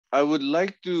I would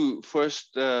like to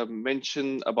first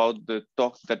mention about the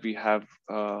talk that we have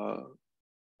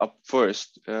up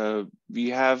first. We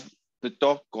have the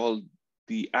talk called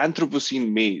the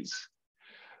Anthropocene Maze,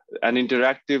 an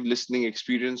interactive listening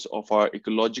experience of our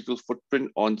ecological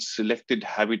footprint on selected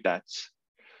habitats.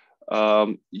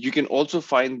 You can also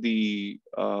find the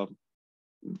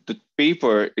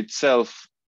paper itself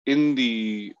in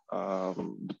the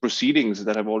proceedings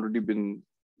that have already been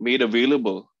made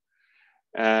available,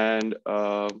 and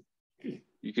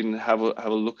you can have a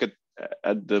look at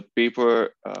the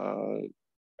paper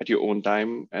at your own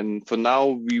time. And for now,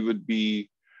 we would be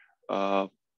uh,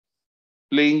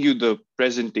 playing you the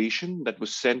presentation that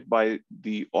was sent by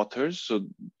the authors. So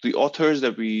the authors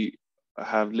that we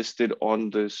have listed on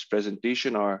this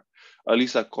presentation are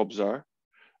Alisa Kobzar,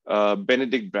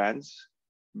 Benedikt Brands,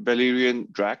 Valerian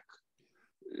Drack,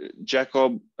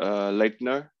 Jakob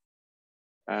Leitner,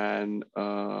 and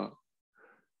I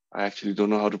actually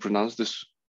don't know how to pronounce this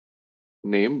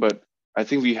name, but I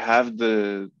think we have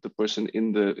the person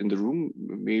in the room.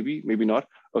 Maybe not.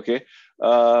 Okay.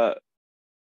 For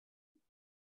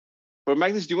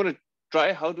Magnus, do you want to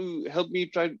try how to help me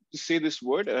try to say this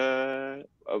word?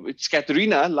 It's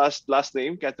Katharina, last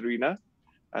name Katharina.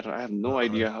 I have no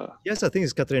idea how. Yes, I think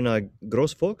it's Katharina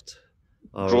Groß-Vogt.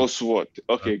 Our Groß-Vogt.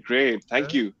 Okay, great.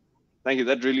 Thank you. Thank you.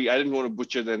 That really, I didn't want to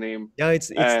butcher the name. yeah,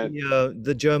 it's And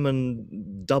the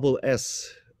German double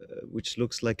S, which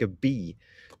looks like a B.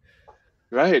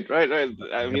 right. I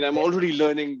Yeah. mean, I'm already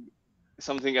learning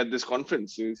something at this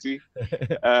conference. You see,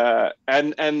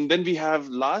 and then we have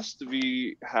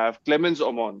Clemens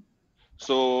Amon.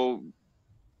 So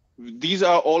these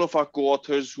are all of our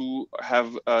co-authors who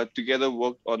have together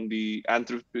worked on the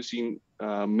Anthropocene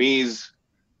Maze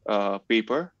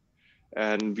paper,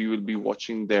 and we will be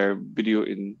watching their video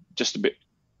in just a bit.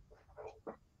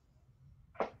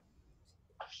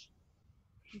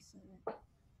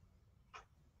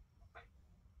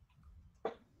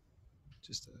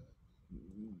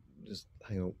 Just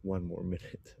hang on one more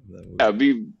minute.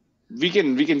 We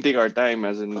can take our time,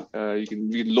 as in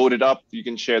we load it up, you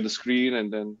can share the screen,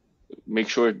 and then make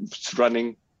sure it's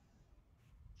running.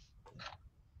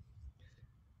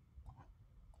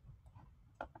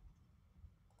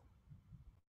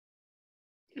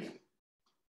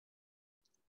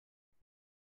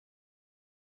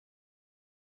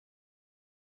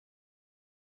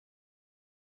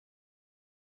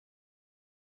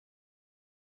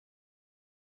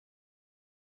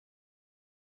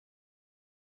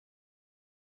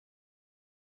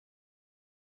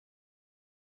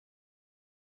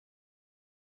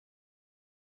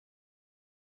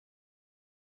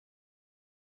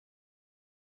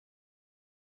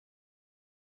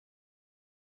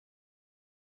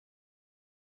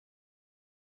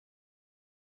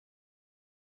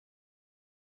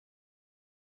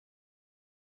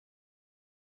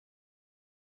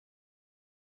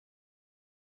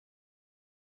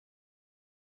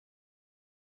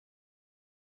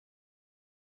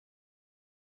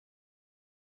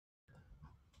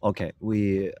 Okay,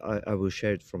 I will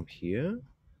share it from here.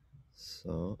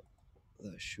 So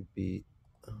that should be.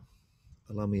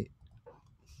 Allow me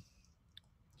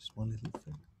just one little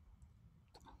thing.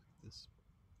 This.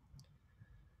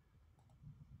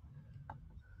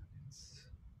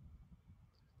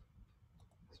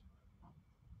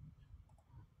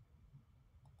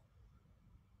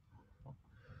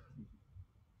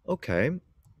 Okay.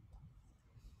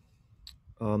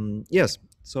 Yes.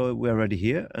 So we're already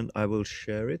here, and I will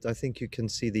share it. I think you can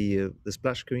see the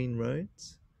splash screen, right?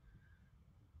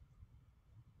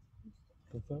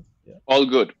 Confirm? Yeah. All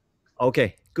good.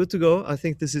 Okay, good to go. I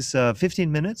think this is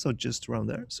 15 minutes or just around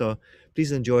there. So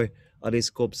please enjoy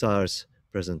Alisa Kobzar's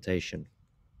presentation.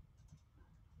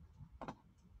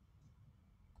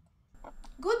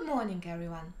 Good morning,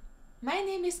 everyone. My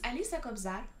name is Alisa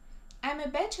Kobzar. I'm a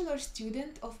bachelor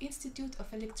student of Institute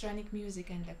of Electronic Music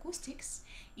and Acoustics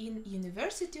in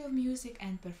University of Music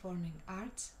and Performing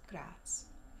Arts, Graz.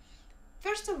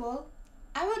 First of all,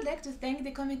 I would like to thank the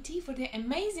committee for the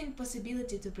amazing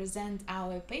possibility to present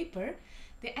our paper,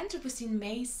 The Anthropocene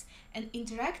Maze, an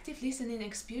interactive listening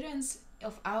experience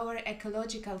of our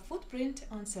ecological footprint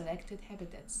on selected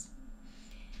habitats.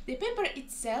 The paper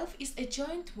itself is a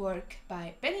joint work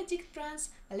by Benedikt Brands,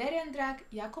 Valerian Drack,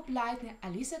 Jakob Leitner,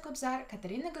 Alisa Kobzar,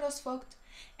 Katharina Groß-Vogt,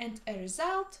 and a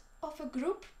result of a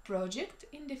group project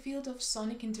in the field of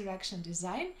sonic interaction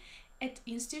design at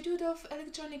Institute of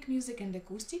Electronic Music and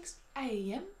Acoustics,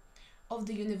 IAM, of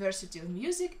the University of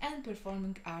Music and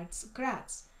Performing Arts,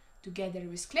 Graz, together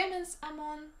with Clemens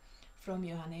Amon from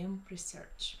Johanneum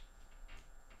Research.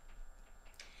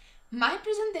 My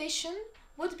presentation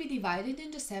would be divided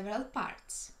into several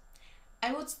parts.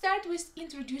 I would start with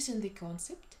introducing the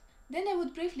concept, then I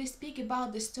would briefly speak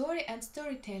about the story and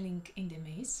storytelling in the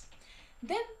maze,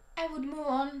 then I would move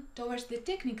on towards the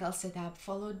technical setup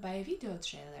followed by a video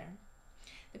trailer.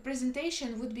 The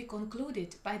presentation would be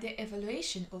concluded by the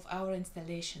evaluation of our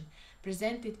installation,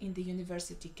 presented in the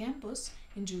university campus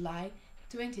in July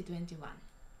 2021.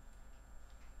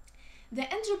 The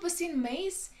Anthropocene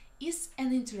Maze is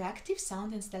an interactive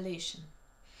sound installation.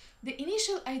 The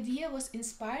initial idea was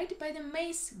inspired by the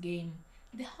maze game,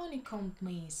 the Honeycomb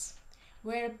Maze,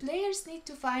 where players need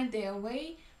to find their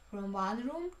way from one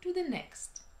room to the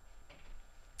next.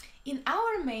 In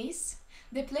our maze,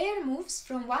 the player moves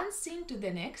from one scene to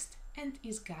the next and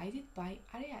is guided by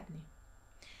Ariadne.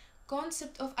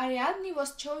 Concept of Ariadne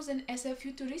was chosen as a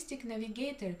futuristic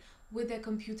navigator with a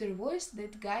computer voice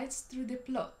that guides through the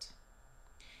plot.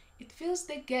 It fills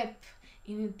the gap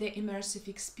in the immersive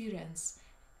experience,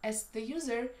 as the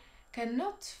user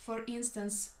cannot, for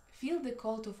instance, feel the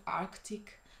cold of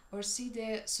Arctic or see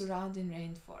the surrounding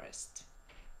rainforest.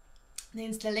 The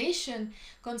installation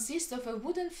consists of a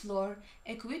wooden floor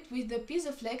equipped with the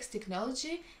PiezoFlex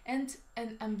technology and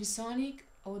an ambisonic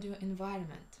audio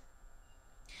environment.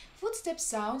 Footstep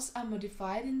sounds are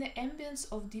modified in the ambience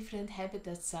of different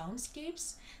habitat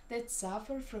soundscapes that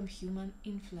suffer from human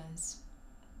influence.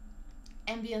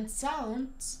 Ambient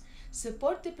sounds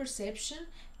support the perception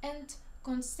and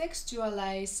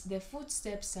contextualize the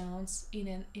footstep sounds in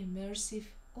an immersive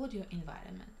audio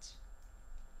environment.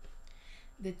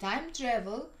 The time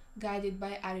travel, guided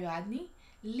by Ariadne,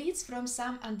 leads from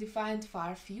some undefined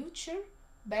far future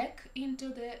back into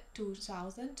the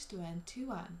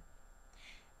 2021.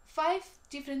 5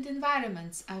 different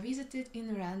environments are visited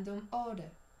in random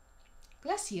order.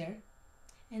 Glacier,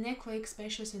 an echoic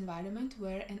spacious environment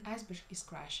where an iceberg is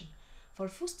crashing. For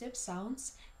footstep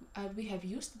sounds, we have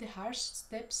used the harsh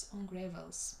steps on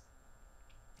gravels.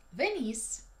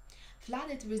 Venice,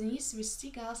 flooded Venice with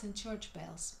seagulls and church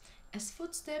bells. As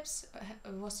footsteps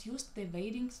was used the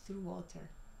wading through water.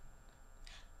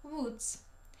 Woods,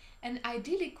 an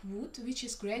idyllic wood which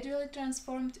is gradually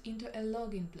transformed into a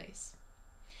logging place.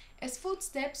 As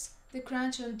footsteps, the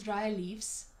crunch on dry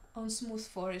leaves on smooth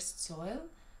forest soil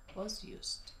was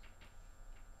used.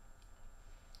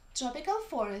 Tropical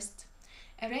forest,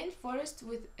 a rainforest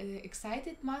with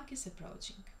excited monkeys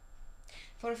approaching.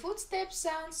 For footstep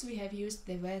sounds, we have used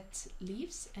the wet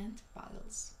leaves and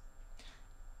puddles.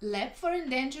 Lab for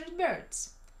endangered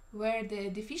birds, where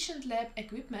the deficient lab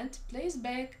equipment plays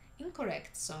back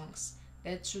incorrect songs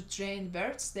that should train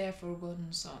birds their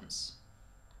forgotten songs,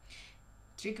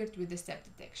 triggered with the step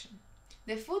detection.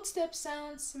 The footstep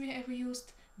sounds we have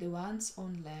used, the ones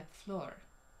on lab floor.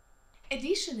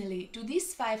 Additionally to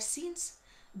these 5 scenes,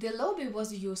 the lobby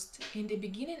was used in the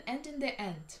beginning and in the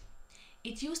end.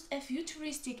 It used a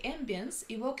futuristic ambience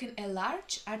evoking a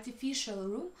large artificial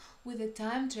room with a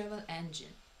time travel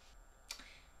engine.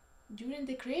 During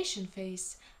the creation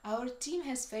phase, our team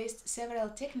has faced several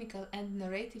technical and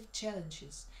narrative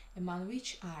challenges, among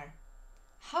which are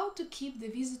how to keep the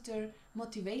visitor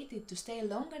motivated to stay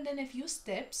longer than a few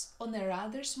steps on a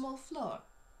rather small floor.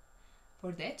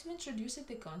 For that, we introduced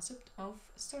the concept of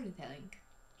storytelling.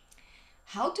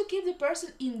 How to keep the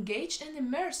person engaged and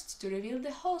immersed to reveal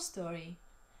the whole story.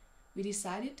 We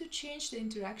decided to change the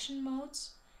interaction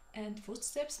modes and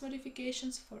footsteps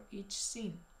modifications for each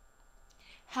scene.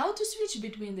 How to switch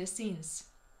between the scenes.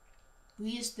 We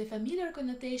used the familiar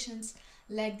connotations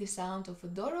like the sound of a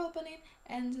door opening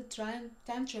and the time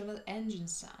travel engine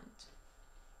sound.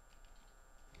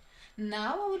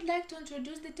 Now I would like to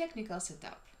introduce the technical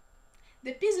setup.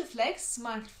 The PiezoFlex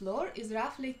smart floor is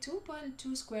roughly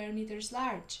 2.2 square meters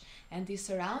large and is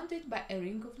surrounded by a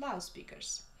ring of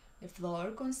loudspeakers. The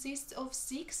floor consists of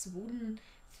 6 wooden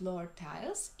floor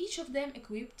tiles, each of them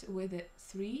equipped with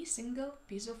 3 single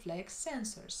PiezoFlex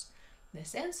sensors. The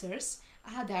sensors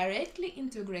are directly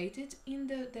integrated in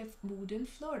the wooden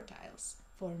floor tiles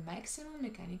for maximum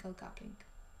mechanical coupling.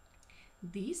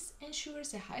 This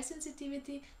ensures a high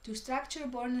sensitivity to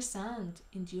structure-borne sound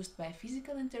induced by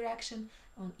physical interaction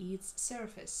on its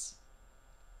surface.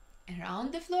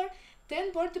 Around the floor,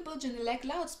 10 portable Genelec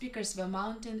loudspeakers were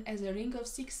mounted as a ring of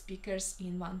 6 speakers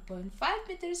in 1.5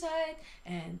 meters height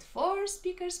and 4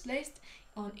 speakers placed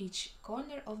on each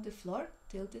corner of the floor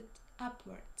tilted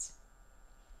upwards.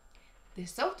 The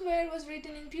software was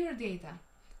written in pure data.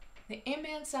 The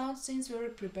ambient sound scenes were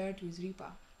prepared with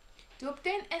RIPA. To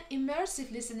obtain an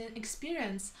immersive listening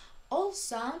experience, all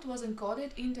sound was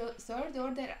encoded into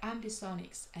third-order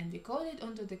ambisonics and decoded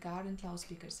onto the current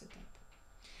loudspeaker setup.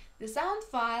 The sound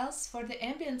files for the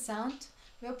ambient sound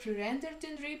were pre-rendered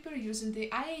in Reaper using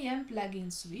the IAM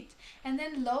plugin suite and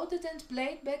then loaded and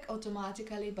played back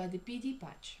automatically by the PD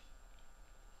patch.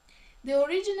 The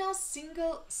original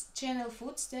single-channel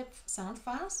footstep sound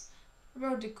files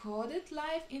were decoded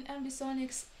live in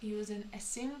Ambisonics using a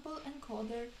simple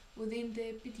encoder within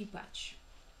the PD patch.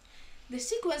 The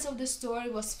sequence of the story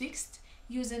was fixed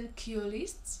using cue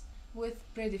lists with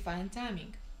predefined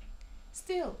timing.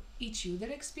 Still, each user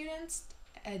experienced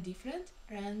a different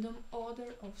random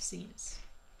order of scenes.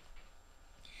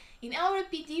 In our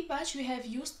PD patch, we have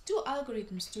used two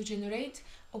algorithms to generate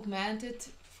augmented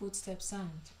footstep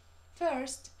sound.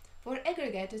 First, for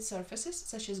aggregated surfaces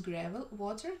such as gravel,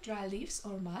 water, dry leaves,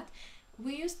 or mud,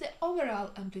 we use the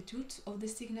overall amplitude of the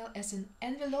signal as an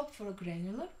envelope for a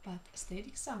granular but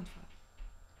static sound file.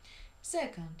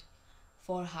 Second,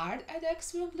 for hard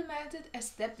ADAX, we implemented a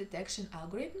step detection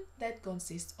algorithm that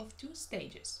consists of two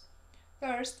stages.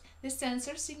 First, the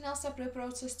sensor signals are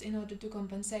preprocessed in order to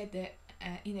compensate the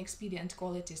inexpedient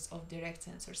qualities of direct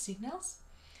sensor signals.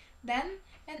 Then,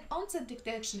 an onset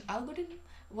detection algorithm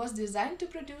was designed to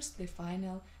produce the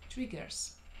final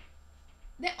triggers.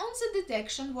 The onset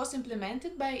detection was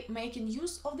implemented by making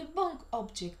use of the bonk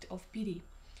object of PD,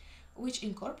 which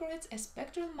incorporates a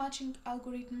spectral matching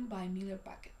algorithm by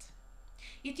Miller-Packard.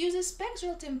 It uses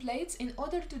spectral templates in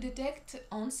order to detect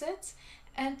onsets,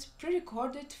 and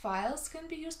pre-recorded files can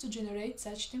be used to generate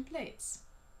such templates.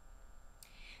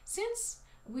 Since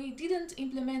we didn't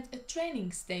implement a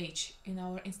training stage in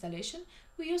our installation,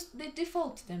 we used the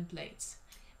default templates,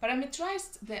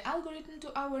 parameterized the algorithm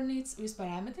to our needs with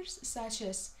parameters such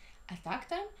as attack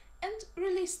time and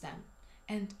release time,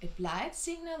 and applied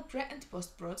signal pre- and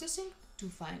post-processing to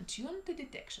fine-tune the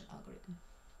detection algorithm.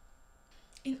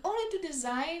 In order to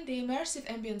design the immersive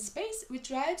ambient space, we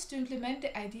tried to implement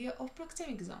the idea of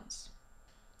proxemic zones.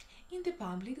 In the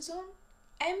public zone,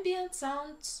 ambient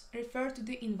sounds refer to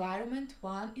the environment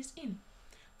one is in.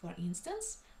 For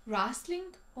instance,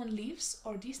 rustling on leaves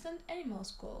or distant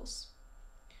animals' calls.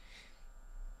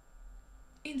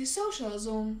 In the social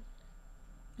zone,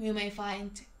 we may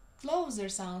find closer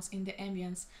sounds in the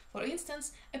ambience, for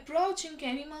instance, approaching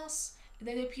animals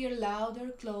that appear louder,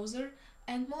 closer,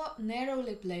 and more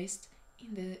narrowly placed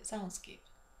in the soundscape.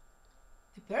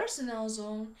 The personal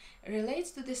zone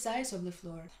relates to the size of the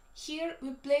floor. Here we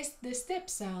placed the step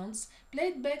sounds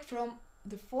played back from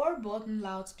the 4 bottom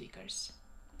loudspeakers.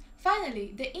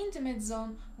 Finally, the intimate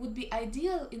zone would be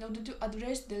ideal in order to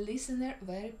address the listener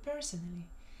very personally,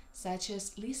 such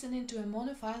as listening to a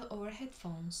monophile over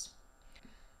headphones.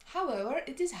 However,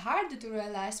 it is harder to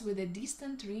realize with a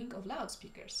distant ring of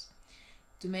loudspeakers.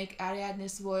 To make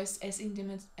Ariadne's voice as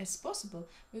intimate as possible,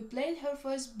 we played her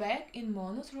voice back in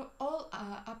mono through all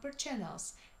upper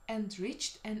channels and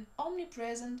reached an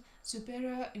omnipresent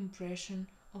superior impression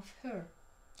of her.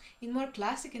 In more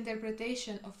classic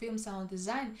interpretation of film sound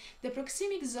design, the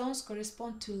proxemic zones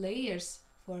correspond to layers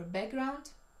for background,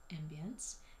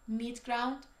 ambience,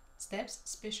 midground, steps,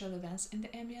 special events in the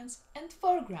ambience, and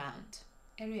foreground,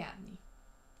 Ariadne.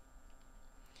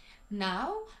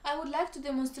 Now, I would like to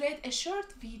demonstrate a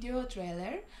short video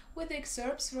trailer with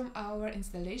excerpts from our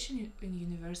installation in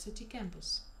university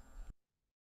campus.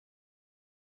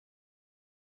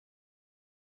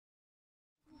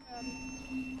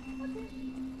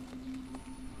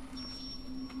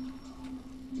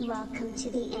 Welcome to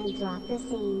the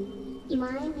Anthropocene.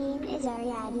 My name is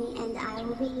Ariadne and I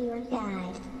will be your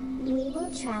guide. We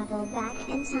will travel back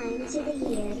in time to the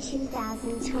year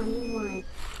 2021.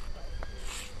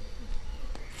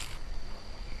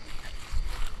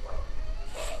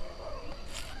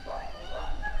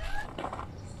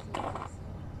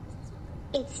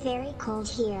 It's very cold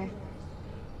here.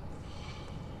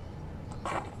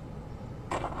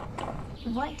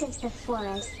 What does the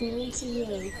forest mean to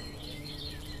you?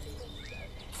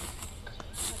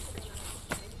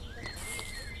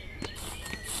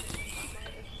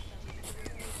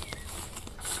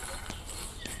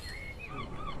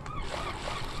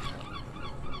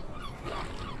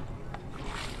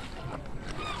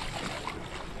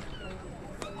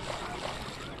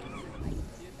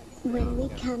 When we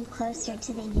come closer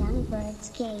to the young bird's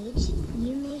cage,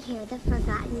 you may hear the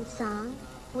forgotten song,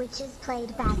 which is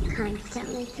played back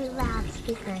constantly through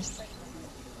loudspeakers.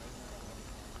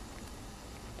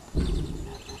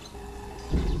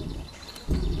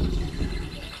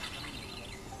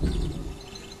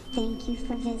 Thank you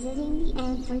for visiting the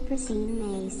Anthropocene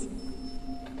Maze.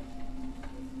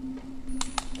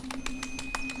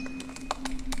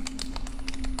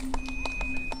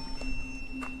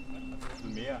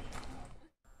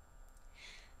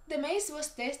 The maze was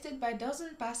tested by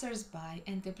dozen passers-by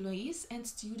and employees and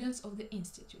students of the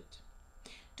institute.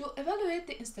 To evaluate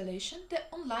the installation, the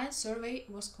online survey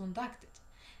was conducted,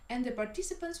 and the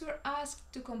participants were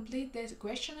asked to complete the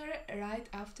questionnaire right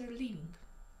after leaving.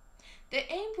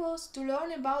 The aim was to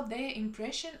learn about their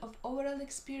impression of overall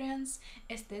experience,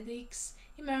 aesthetics,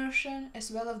 immersion, as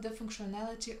well as the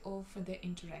functionality of the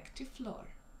interactive floor.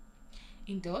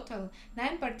 In total,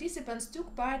 9 participants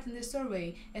took part in the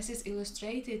survey, as is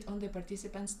illustrated on the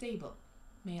participants table,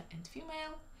 male and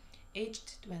female,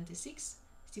 aged 26-65.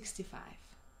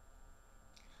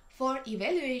 For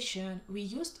evaluation, we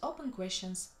used open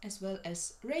questions as well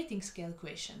as rating scale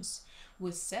questions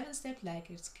with 7-step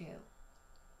Likert scale.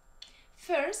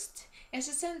 First, as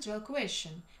a central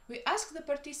question, we asked the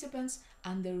participants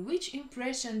under which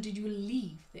impression did you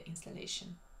leave the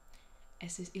installation.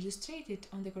 As is illustrated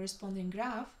on the corresponding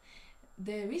graph,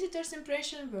 the visitors'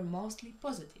 impressions were mostly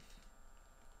positive.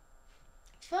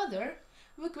 Further,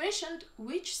 we questioned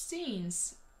which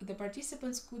scenes the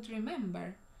participants could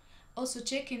remember, also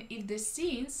checking if the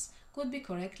scenes could be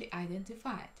correctly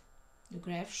identified. The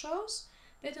graph shows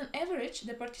that on average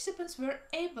the participants were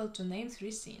able to name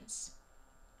 3 scenes.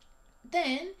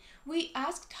 Then we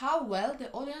asked how well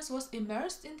the audience was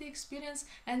immersed in the experience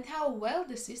and how well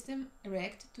the system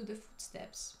reacted to the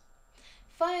footsteps.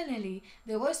 Finally,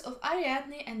 the voice of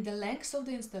Ariadne and the length of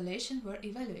the installation were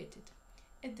evaluated.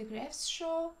 As the graphs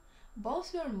show,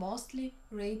 both were mostly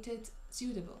rated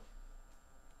suitable.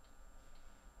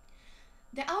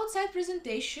 The outside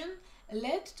presentation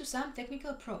led to some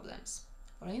technical problems.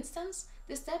 For instance,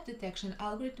 the step detection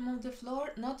algorithm of the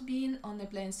floor not being on a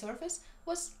plane surface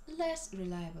was less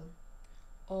reliable.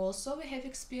 Also, we have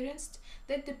experienced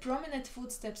that the prominent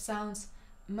footstep sounds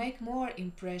make more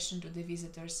impression to the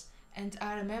visitors and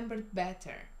are remembered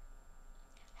better.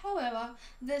 However,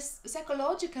 the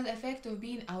psychological effect of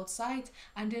being outside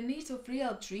underneath of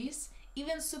real trees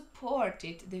even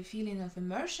supported the feeling of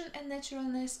immersion and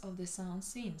naturalness of the sound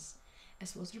scenes,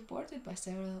 as was reported by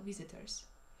several visitors.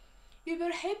 We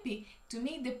were happy to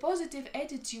meet the positive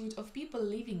attitude of people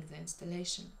leaving the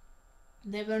installation.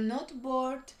 They were not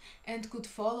bored and could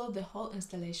follow the whole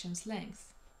installation's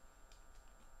length.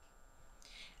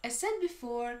 As said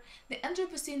before, the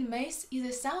Anthropocene Maze is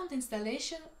a sound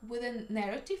installation with a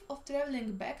narrative of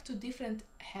traveling back to different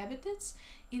habitats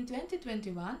in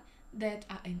 2021 that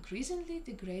are increasingly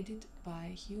degraded by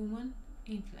human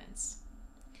influence.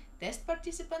 Test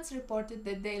participants reported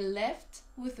that they left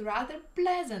with rather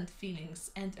pleasant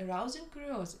feelings and arousing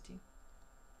curiosity.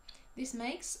 This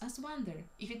makes us wonder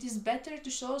if it is better to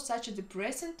show such a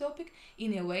depressing topic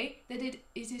in a way that it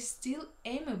is still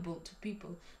amiable to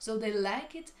people, so they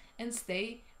like it and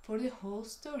stay for the whole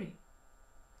story.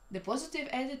 The positive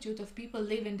attitude of people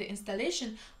leaving the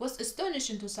installation was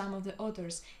astonishing to some of the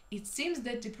authors. It seems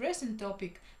that the depressing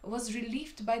topic was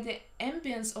relieved by the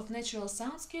ambience of natural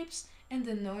soundscapes and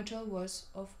the neutral voice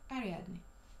of Ariadne.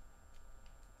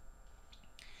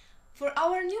 For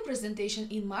our new presentation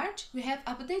in March, we have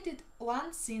updated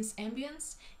one scene's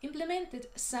ambience, implemented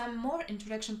some more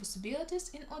interaction possibilities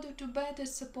in order to better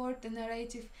support the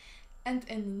narrative, and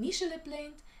an initially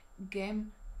planned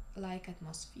game-like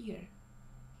atmosphere.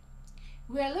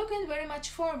 We are looking very much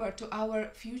forward to our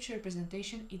future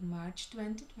presentation in March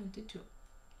 2022.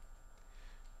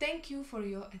 Thank you for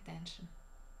your attention.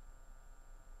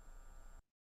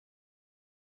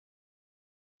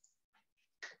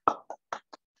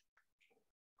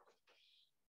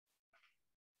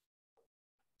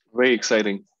 Very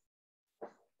exciting.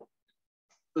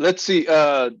 Let's see.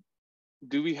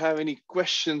 Do we have any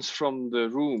questions from the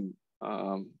room?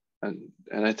 And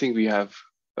I think we have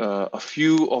a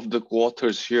few of the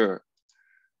co-authors here.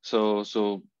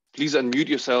 So please unmute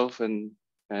yourself and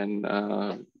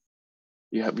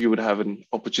you would have an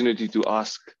opportunity to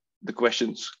ask the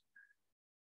questions.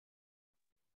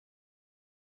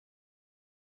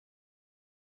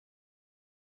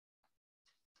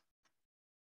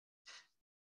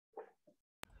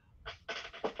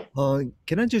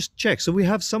 Can I just check? So we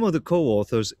have some of the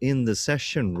co-authors in the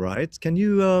session, right? Can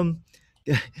you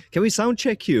can we sound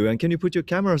check you, and can you put your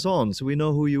cameras on so we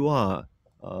know who you are?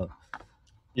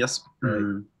 Yes.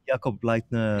 Jakob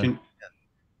Leitner.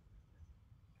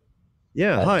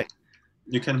 Yeah, hi.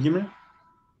 You can hear me?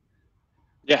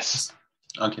 Yes.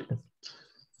 Okay.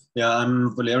 Yeah,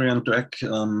 I'm Valerian Drack.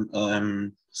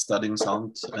 I'm studying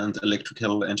sound and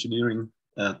electrical engineering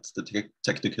at the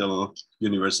Technical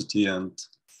University and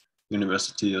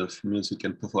University of Music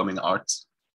and Performing Arts.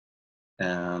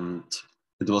 And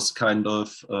it was kind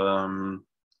of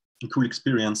a cool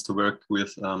experience to work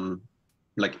with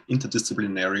like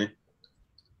interdisciplinary,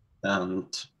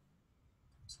 and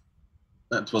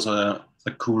it was a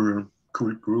cool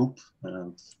group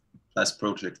and nice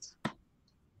project.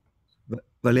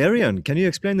 Valerian, can you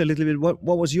explain a little bit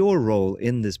what was your role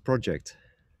in this project?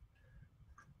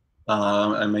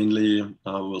 I mainly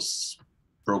was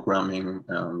programming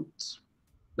and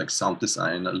like sound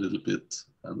design a little bit,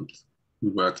 and we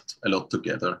worked a lot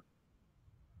together.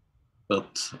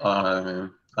 But I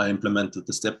implemented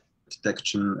the step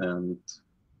detection and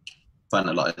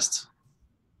finalized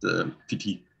the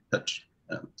PT patch.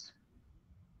 And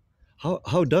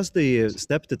How does the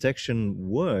step detection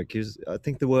work? I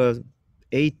think there were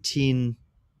 18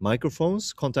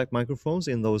 microphones, contact microphones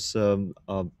in those in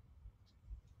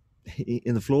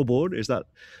the floorboard.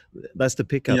 That's the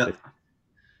pickup?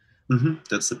 yeah,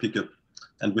 that's the pickup,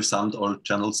 and we sound all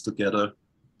channels together.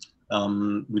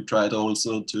 We tried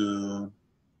also to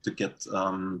get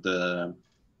the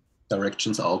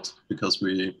directions out, because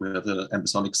we have an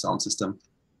ambisonic sound system,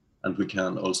 and we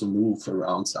can also move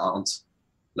around sounds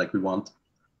like we want.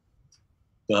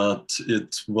 But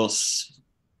it was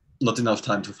not enough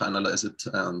time to finalize it,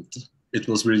 and it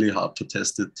was really hard to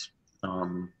test it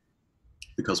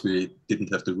because we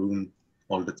didn't have the room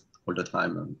all the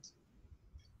time. And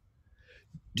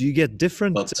do you get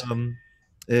different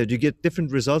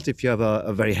results if you have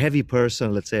a very heavy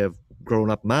person, let's say a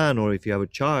grown-up man, or if you have a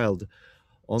child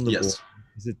on the board?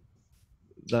 Is it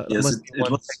that yes, must be one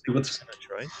it was percentage,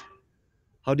 right?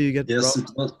 How do you get? Yes,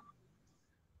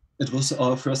 it was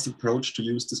our first approach to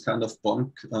use this kind of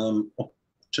bonk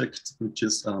object, which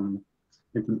is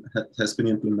has been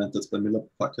implemented by Miller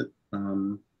Bucket,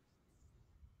 and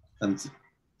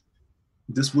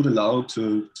this would allow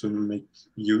to make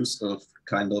use of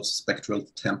kind of spectral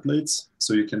templates,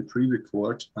 so you can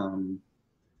pre-record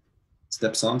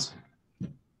step sounds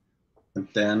and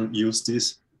then use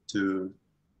this to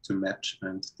match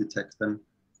and detect them.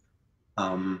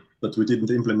 But we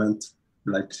didn't implement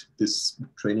like this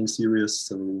training series,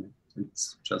 so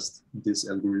it's just this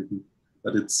algorithm.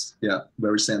 But it's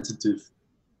very sensitive.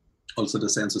 Also, the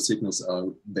sensor signals are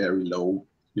very low.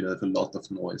 You have a lot of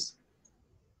noise,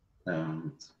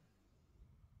 and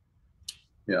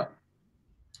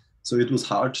so it was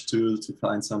hard to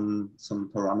find some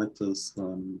parameters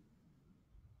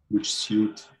which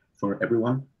suit for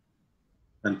everyone.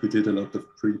 And we did a lot of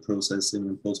pre-processing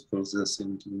and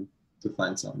post-processing to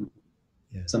find some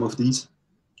of these.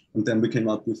 And then we came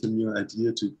up with a new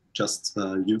idea to just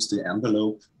use the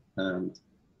envelope and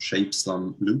shape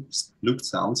some looped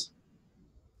sounds.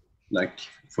 Like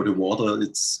for the water,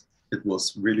 it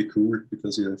was really cool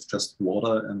because you have just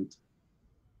water, and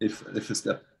if a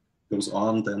step goes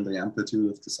on, then the amplitude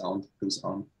of the sound goes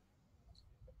on.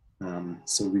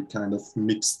 So we kind of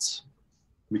mixed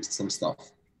some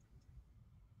stuff.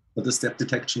 But the step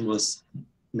detection was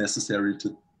necessary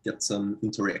to get some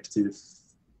interactive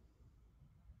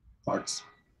parts.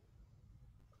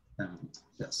 And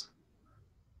yes.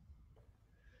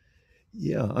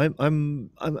 Yeah, I'm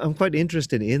quite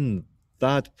interested in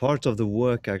that part of the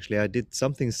work. Actually, I did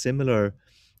something similar,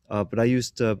 but I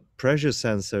used pressure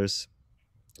sensors,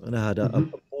 and I had a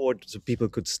board so people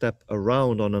could step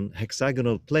around on a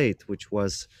hexagonal plate, which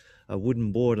was a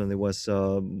wooden board, and it was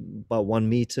about 1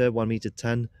 meter,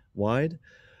 1.10 wide.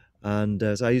 And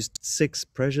so I used 6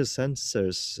 pressure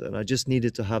sensors, and I just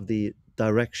needed to have the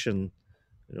direction,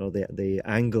 the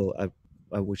angle at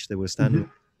which they were standing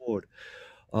on the board.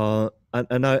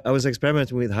 And I was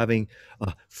experimenting with having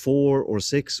 4 or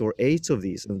 6 or 8 of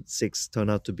these, and 6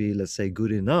 turned out to be, let's say,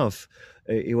 good enough.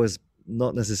 It was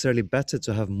not necessarily better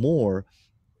to have more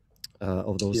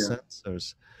of those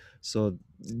sensors. So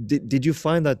did you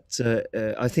find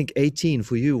that I think 18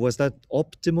 for you, was that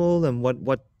optimal? And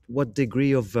what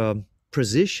degree of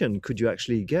precision could you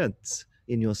actually get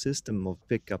in your system of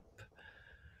pickup?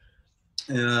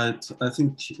 I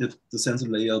think the sensor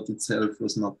layout itself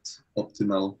was not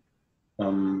optimal.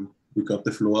 We got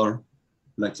the floor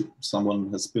like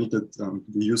someone has built it and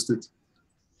we used it,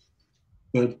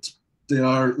 but they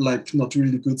are like not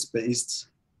really good spaced.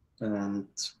 And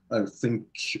I think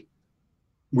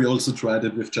we also tried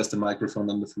it with just a microphone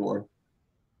on the floor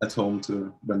at home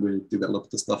when we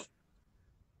developed the stuff,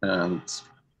 and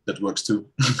that works too.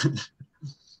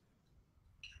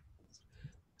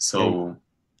 So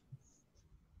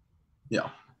yeah,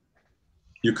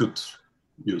 you could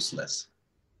use less.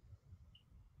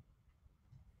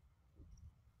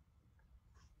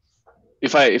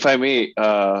 If I may,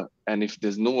 and if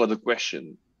there's no other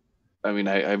question, I mean,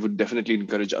 I would definitely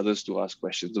encourage others to ask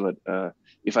questions. But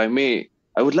if I may,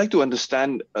 I would like to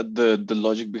understand the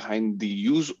logic behind the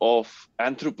use of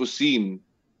Anthropocene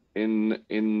in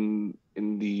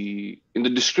the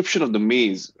description of the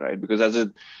maze, right? Because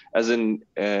as an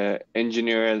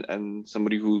engineer and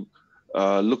somebody who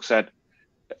looks at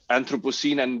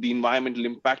Anthropocene and the environmental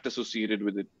impact associated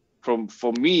with it.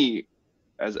 For me,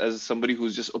 as somebody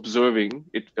who's just observing,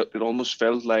 it almost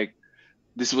felt like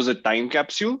this was a time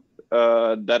capsule,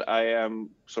 that I am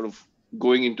sort of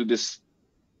going into this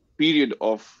period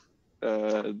of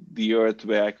the earth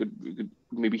where we could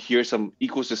maybe hear some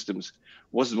ecosystems.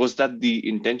 Was that the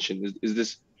intention? Is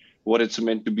this what it's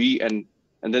meant to be? And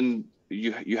then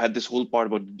you had this whole part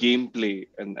about gameplay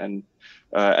and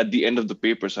at the end of the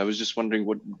paper. So I was just wondering,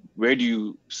 where do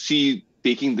you see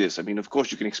taking this? I mean, of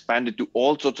course, you can expand it to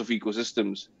all sorts of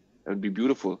ecosystems. That would be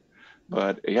beautiful.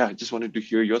 But yeah, I just wanted to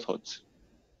hear your thoughts.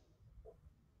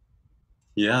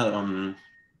 Yeah,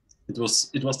 it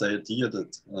was the idea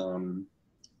that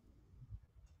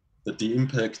that the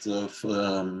impact of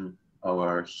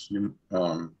our human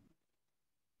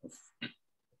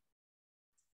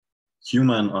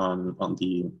on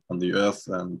the earth,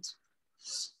 and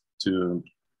to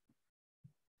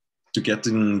get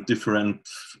in different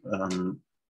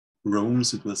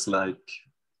rooms. It was like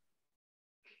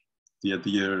the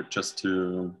idea just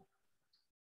to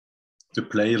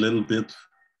play a little bit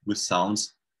with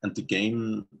sounds, and the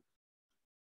game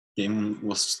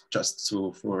was just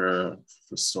so for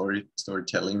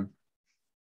storytelling,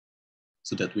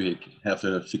 so that we have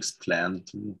a fixed plan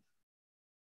to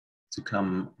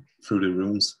come through the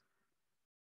rooms.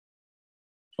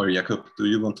 Or Jakob, do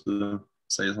you want to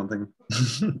say something?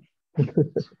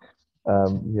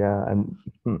 Yeah, and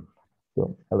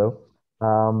so, hello.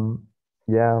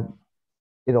 Yeah,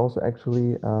 it also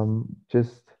actually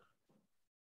just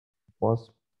was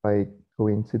by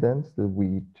coincidence that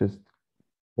we just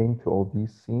came to all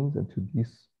these scenes and to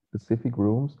these specific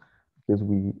rooms, because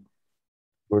we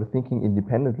were thinking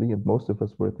independently, and most of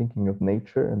us were thinking of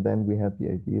nature, and then we had the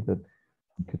idea that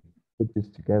we could put this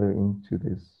together into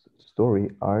this story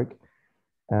arc.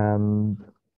 And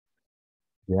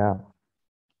yeah,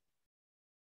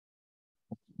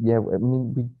 I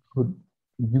mean,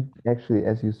 you actually,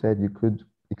 as you said, you could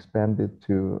expand it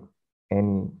to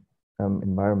any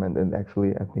environment, and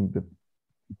actually I think that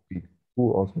it'd be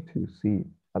cool also to see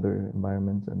other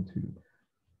environments and to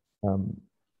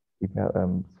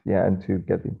and to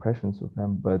get impressions of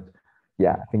them. But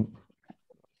yeah, I think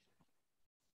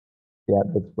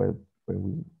that's where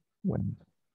we went.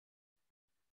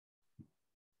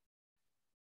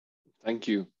 Thank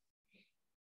you.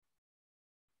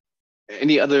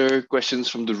 Any other questions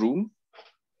from the room?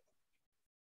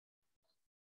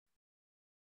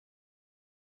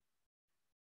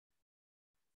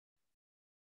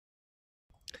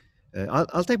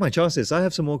 I'll take my chances. I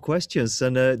have some more questions,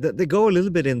 and they go a little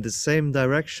bit in the same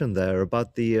direction there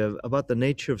about the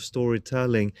nature of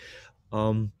storytelling.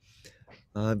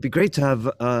 It'd be great to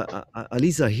have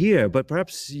Alisa here, but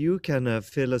perhaps you can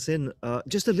fill us in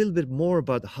just a little bit more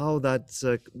about how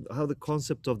how the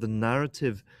concept of the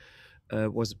narrative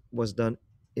was done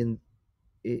in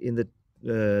the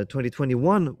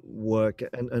 2021 work,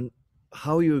 and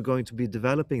how you're going to be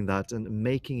developing that and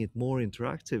making it more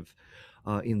interactive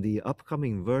in the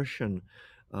upcoming version.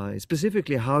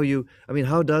 Specifically, how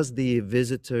does the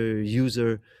visitor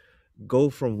user go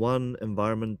from one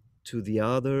environment to the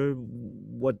other?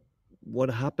 What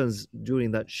happens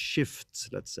during that shift,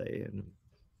 let's say? And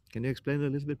can you explain a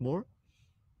little bit more?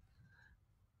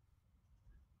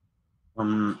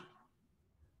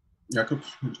 Jakob?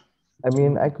 I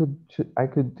mean, I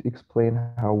could explain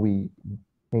how we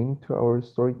came to our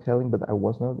storytelling, but I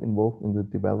was not involved in the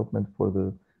development for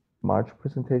the March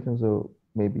presentation, so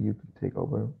maybe you could take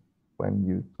over when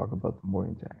you talk about the more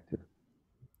interactive.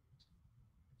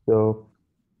 So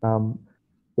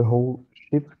the whole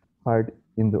shift part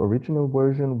in the original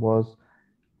version was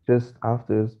just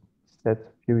after a set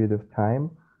period of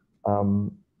time.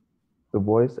 The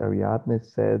voice Ariadne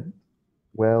said,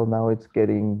 well, now it's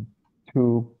getting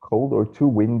too cold or too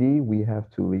windy, we have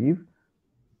to leave.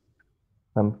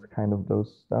 Some kind of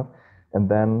those stuff. And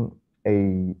then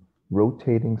a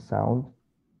rotating sound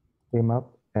came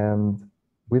up, and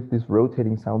with this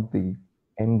rotating sound, the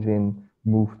engine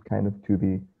moved kind of to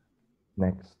the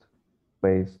next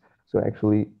place. So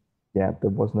actually, yeah, there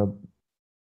was not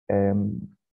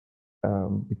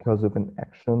because of an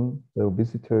action the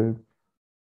visitor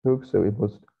took, so it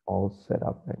was all set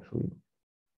up actually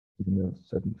in a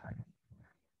certain time.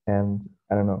 And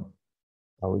I don't know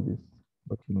how it is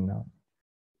working now.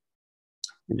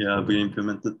 Yeah, we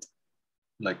implemented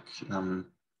like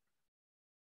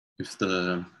if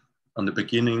on the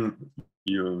beginning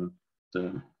the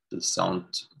sound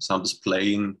is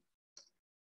playing,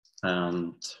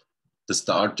 and the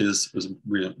start is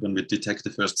when we detect the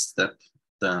first step,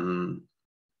 then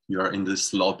you are in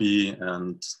this lobby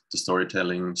and the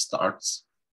storytelling starts.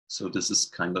 So this is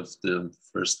kind of the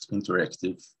first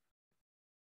interactive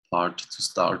part to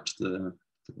start the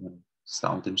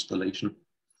sound installation.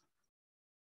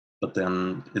 But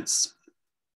then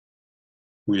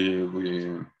we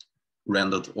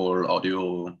rendered all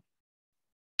audio,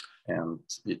 and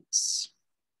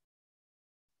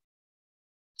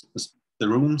the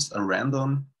rooms are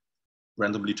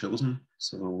randomly chosen.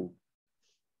 So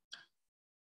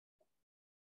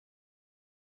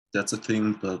that's a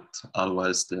thing, but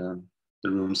otherwise the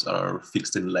rooms are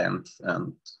fixed in length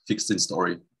and fixed in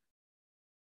story.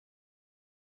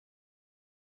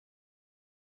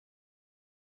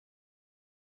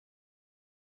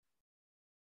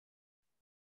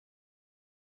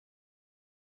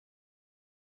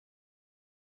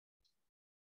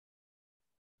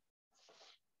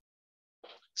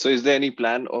 So is there any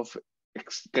plan of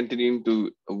continuing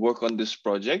to work on this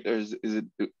project, or is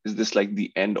this like the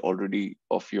end already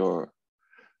of your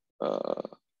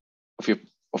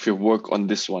work on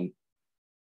this one?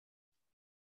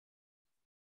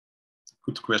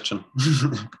 Good question.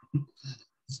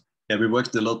 Yeah, we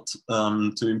worked a lot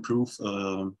to improve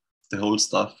the whole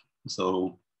stuff.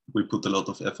 So we put a lot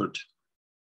of effort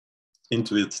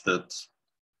into it that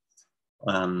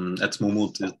at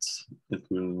Mumut it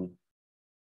will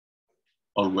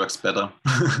all works better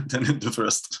than in the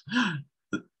first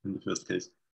case.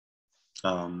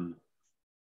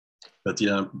 But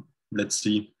yeah, let's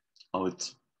see how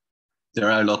it.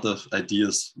 There are a lot of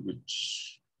ideas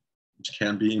which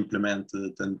can be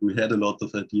implemented, and we had a lot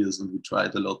of ideas and we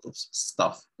tried a lot of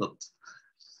stuff. But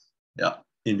yeah,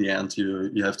 in the end,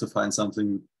 you have to find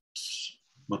something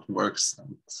what works.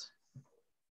 And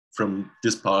from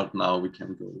this part now, we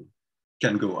can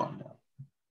go on now.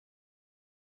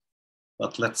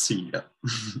 But let's see. Yeah.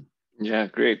 Yeah,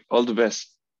 great. All the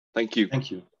best. Thank you. Thank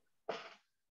you.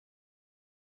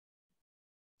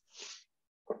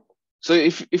 So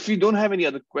if we don't have any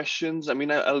other questions, I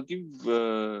mean, I'll give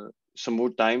some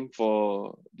more time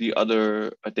for the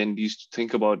other attendees to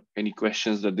think about any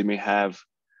questions that they may have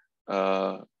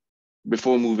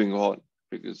before moving on.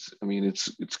 Because I mean,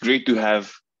 it's great to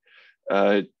have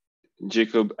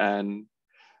Jakob and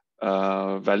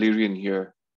Valerian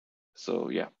here.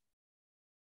 So yeah.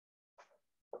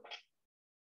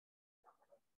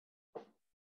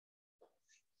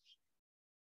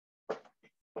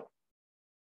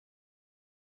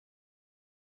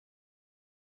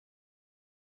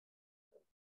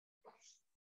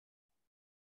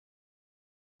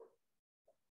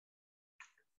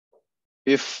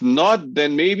 If not,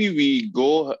 then maybe we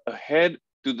go ahead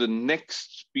to the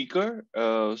next speaker.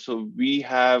 So we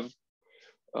have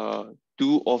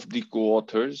two of the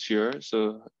co-authors here.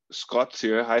 So Scott's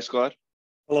here. Hi, Scott.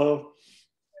 Hello.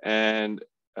 And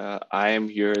I am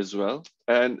here as well.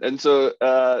 And so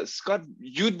Scott,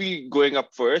 you'd be going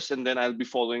up first, and then I'll be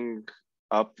following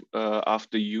up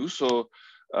after you. So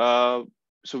so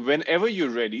whenever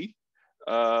you're ready,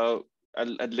 I'll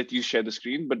let you share the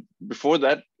screen. But before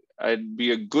that, I'd be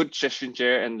a good session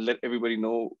chair and let everybody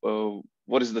know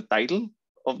what is the title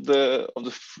of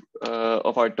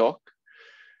our talk,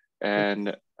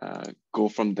 and go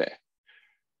from there.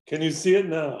 Can you see it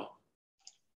now?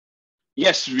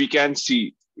 Yes, we can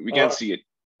see. We can see it.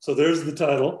 So there's the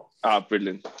title.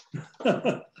 Brilliant.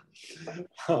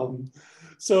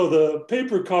 So the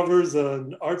paper covers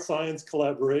an art science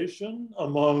collaboration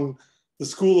among the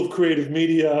School of Creative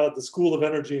Media, the School of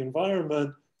Energy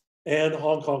Environment, and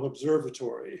Hong Kong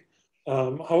Observatory.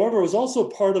 However, it was also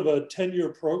part of a 10-year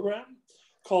program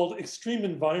called Extreme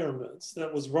Environments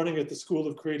that was running at the School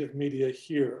of Creative Media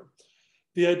here.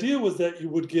 The idea was that you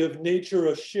would give nature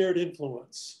a shared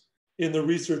influence in the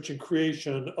research and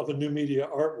creation of a new media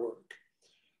artwork.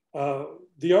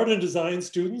 The art and design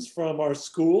students from our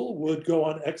school would go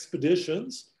on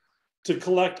expeditions to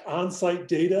collect on-site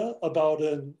data about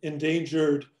an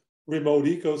endangered remote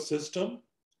ecosystem,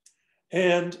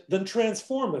 and then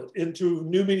transform it into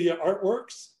new media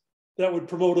artworks that would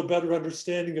promote a better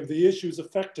understanding of the issues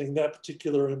affecting that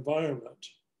particular environment.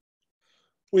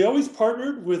 We always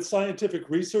partnered with scientific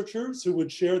researchers who would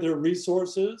share their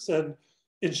resources and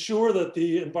ensure that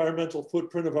the environmental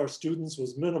footprint of our students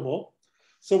was minimal.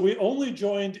 So we only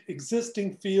joined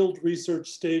existing field research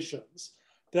stations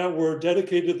that were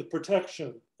dedicated to the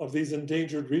protection of these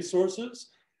endangered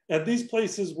resources. And these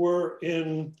places were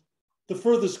in the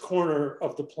furthest corner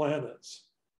of the planet.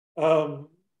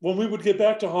 When we would get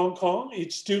back to Hong Kong,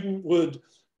 each student would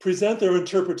present their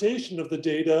interpretation of the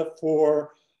data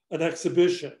for an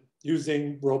exhibition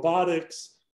using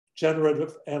robotics,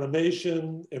 generative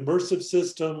animation, immersive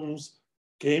systems,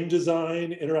 game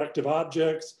design, interactive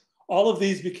objects. All of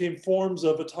these became forms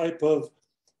of a type of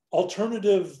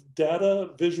alternative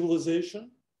data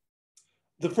visualization.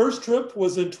 The first trip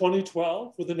was in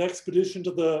 2012 with an expedition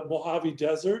to the Mojave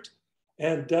Desert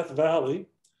and Death Valley.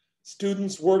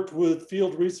 Students worked with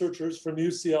field researchers from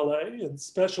UCLA and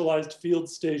specialized field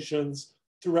stations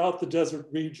throughout the desert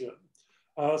region.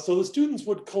 So the students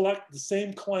would collect the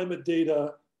same climate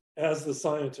data as the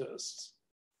scientists,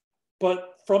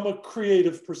 but from a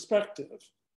creative perspective.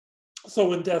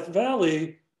 So in Death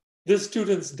Valley, this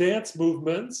students' dance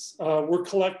movements were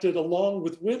collected along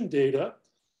with wind data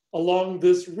along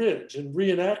this ridge and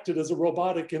reenacted as a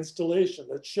robotic installation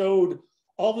that showed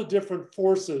all the different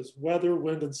forces, weather,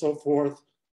 wind, and so forth,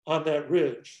 on that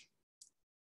ridge.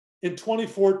 In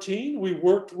 2014, we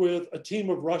worked with a team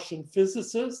of Russian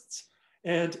physicists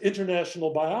and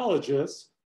international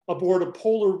biologists aboard a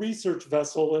polar research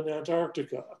vessel in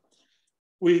Antarctica.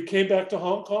 We came back to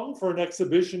Hong Kong for an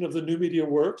exhibition of the new media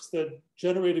works that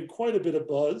generated quite a bit of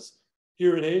buzz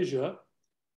here in Asia.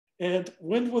 And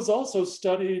wind was also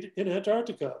studied in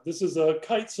Antarctica. This is a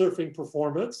kite surfing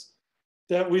performance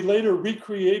that we later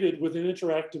recreated with an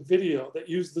interactive video that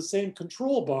used the same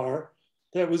control bar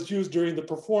that was used during the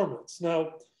performance.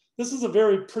 Now, this is a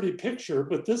very pretty picture,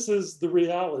 but this is the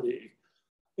reality.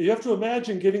 You have to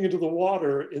imagine getting into the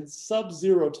water in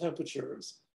sub-zero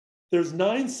temperatures. There's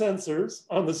 9 sensors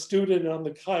on the student and on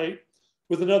the kite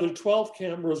with another 12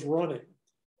 cameras running.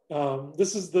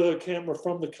 This is the camera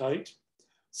from the kite.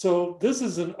 So this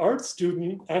is an art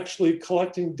student actually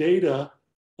collecting data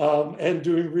and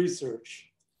doing research.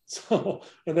 So,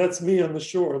 and that's me on the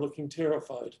shore looking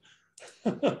terrified.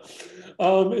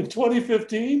 In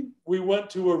 2015, we went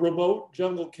to a remote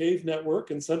jungle cave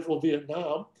network in central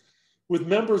Vietnam with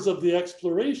members of the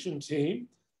exploration team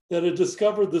that had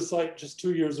discovered the site just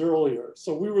 2 years earlier.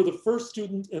 So we were the first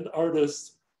student and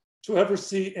artists to ever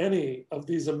see any of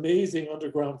these amazing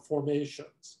underground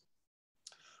formations.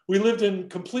 We lived in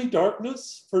complete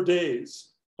darkness for days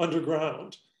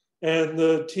underground, and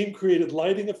the team created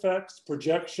lighting effects,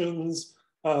 projections,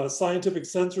 scientific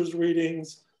sensors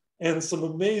readings, and some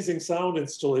amazing sound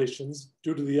installations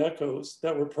due to the echoes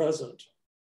that were present.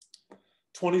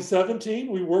 2017,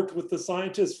 we worked with the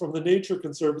scientists from the Nature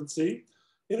Conservancy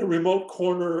in a remote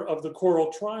corner of the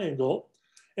Coral Triangle,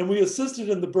 and we assisted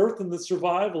in the birth and the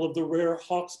survival of the rare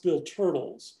hawksbill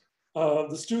turtles.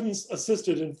 The students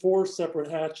assisted in 4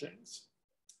 separate hatchings.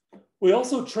 We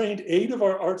also trained 8 of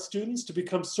our art students to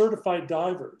become certified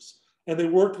divers, and they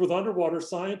worked with underwater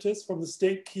scientists from the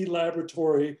State Key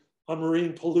Laboratory on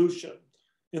Marine Pollution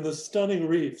in the stunning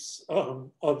reefs of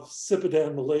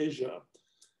Sipadan, Malaysia,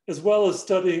 as well as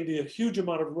studying the huge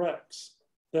amount of wrecks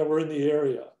that were in the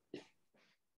area.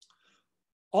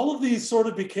 All of these sort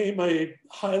of became a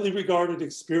highly regarded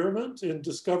experiment in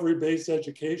discovery-based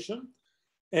education.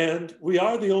 And we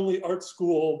are the only art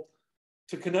school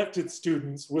to connect its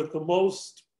students with the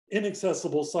most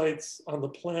inaccessible sites on the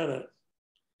planet.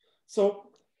 So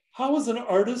how is an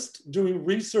artist doing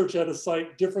research at a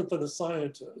site different than a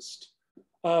scientist?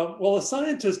 Well, a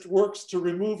scientist works to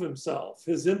remove himself,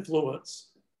 his influence,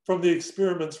 from the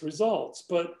experiment's results,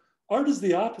 but art is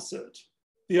the opposite.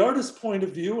 The artist's point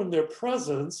of view and their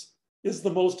presence is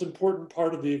the most important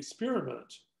part of the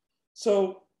experiment.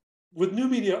 So with new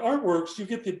media artworks, you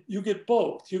get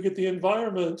both. You get the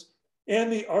environment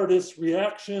and the artist's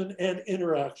reaction and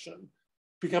interaction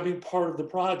becoming part of the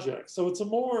project. So it's a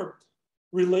more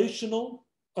relational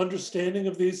understanding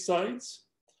of these sites.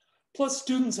 Plus,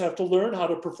 students have to learn how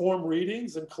to perform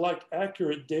readings and collect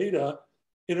accurate data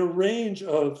in a range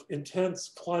of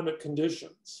intense climate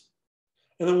conditions.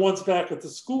 And then once back at the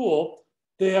school,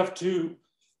 they have to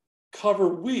cover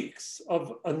weeks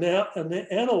of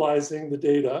analyzing the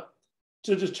data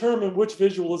to determine which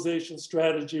visualization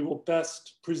strategy will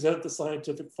best present the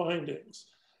scientific findings.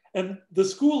 And the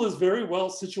school is very well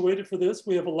situated for this.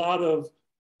 We have a lot of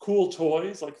cool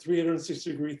toys like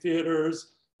 360-degree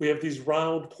theaters. We have these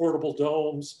round portable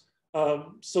domes.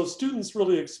 So students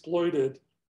really exploited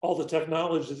all the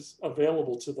technologies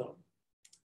available to them.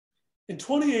 In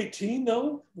 2018,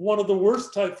 though, one of the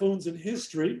worst typhoons in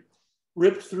history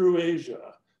ripped through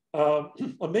Asia.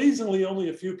 Amazingly, only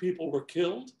a few people were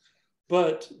killed,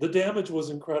 but the damage was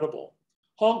incredible.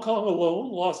 Hong Kong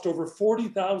alone lost over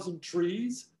 40,000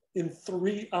 trees in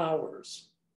 3 hours.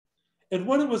 And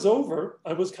when it was over,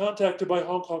 I was contacted by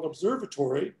Hong Kong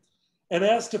Observatory and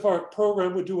asked if our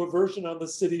program would do a version on the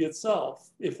city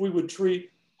itself, if we would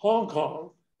treat Hong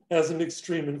Kong as an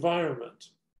extreme environment.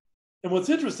 And what's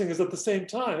interesting is at the same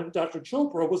time, Dr.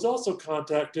 Chopra was also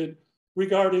contacted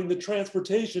regarding the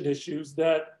transportation issues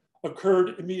that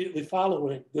occurred immediately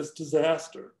following this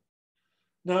disaster.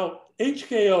 Now,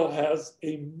 HKO has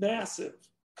a massive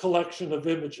collection of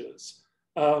images,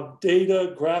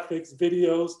 data, graphics,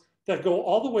 videos that go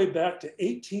all the way back to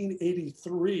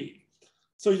 1883.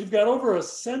 So you've got over a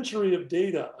century of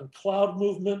data on cloud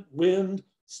movement, wind,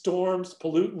 storms,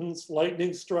 pollutants,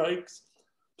 lightning strikes.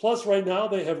 Plus right now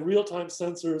they have real-time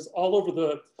sensors all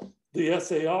over the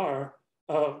SAR,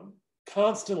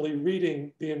 constantly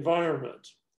reading the environment.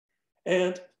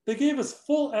 And they gave us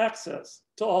full access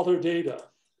to all their data.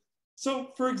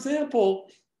 So for example,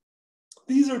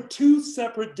 these are two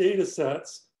separate data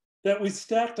sets that we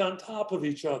stacked on top of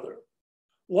each other.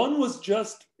 One was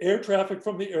just air traffic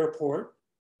from the airport,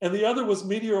 and the other was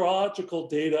meteorological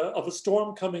data of a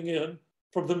storm coming in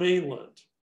from the mainland.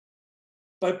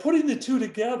 By putting the two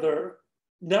together,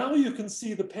 now you can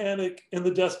see the panic and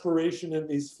the desperation in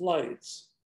these flights.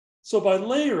 So by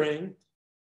layering,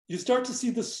 you start to see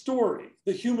the story,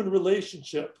 the human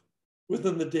relationship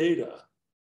within the data.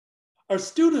 Our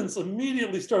students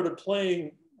immediately started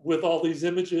playing with all these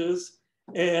images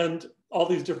and all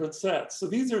these different sets. So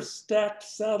these are stacked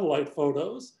satellite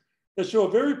photos that show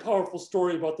a very powerful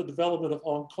story about the development of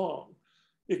Hong Kong.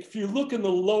 If you look in the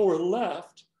lower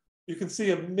left, you can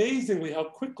see amazingly how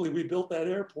quickly we built that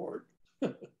airport.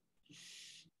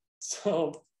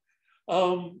 So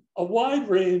a wide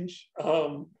range,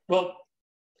 well,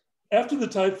 after the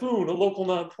typhoon, a local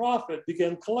nonprofit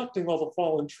began collecting all the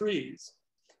fallen trees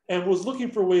and was looking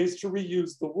for ways to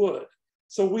reuse the wood.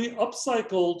 So we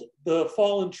upcycled the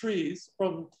fallen trees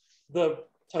from the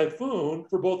typhoon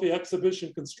for both the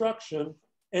exhibition construction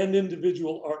and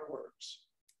individual artworks.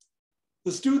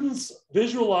 The students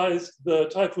visualized the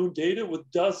typhoon data with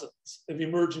dozens of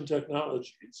emerging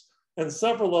technologies, and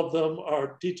several of them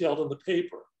are detailed in the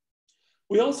paper.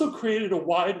 We also created a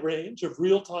wide range of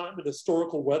real-time and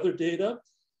historical weather data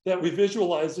that we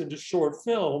visualized into short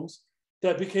films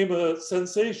that became a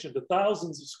sensation to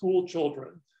thousands of school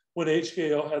children when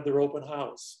HKO had their open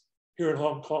house here in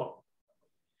Hong Kong.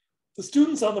 The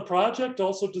students on the project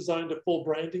also designed a full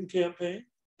branding campaign,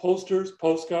 posters,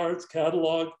 postcards,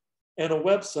 catalog, and a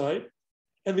website.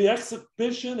 And the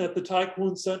exhibition at the Tai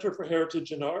Kwun Center for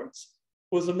Heritage and Arts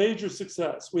was a major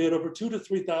success. We had over 2,000 to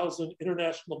 3,000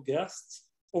 international guests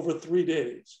over 3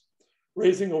 days,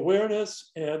 raising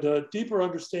awareness and a deeper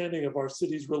understanding of our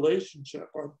city's relationship,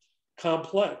 our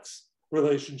complex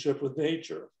relationship with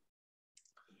nature.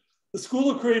 The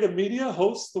School of Creative Media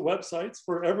hosts the websites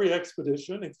for every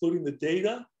expedition, including the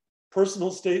data,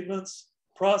 personal statements,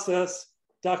 process,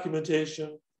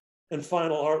 documentation, and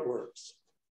final artworks.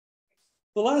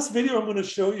 The last video I'm going to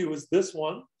show you is this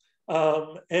one,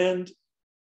 and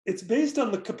it's based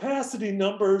on the capacity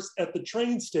numbers at the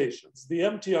train stations, the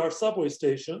MTR subway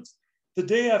stations, the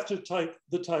day after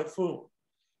the typhoon.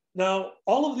 Now,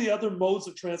 all of the other modes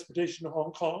of transportation in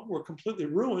Hong Kong were completely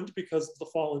ruined because of the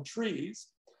fallen trees.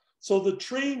 So the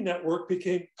train network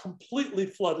became completely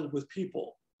flooded with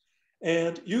people.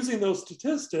 And using those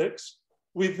statistics,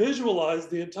 we visualized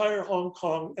the entire Hong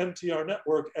Kong MTR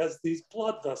network as these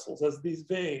blood vessels, as these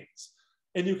veins.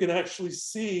 And you can actually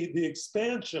see the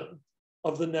expansion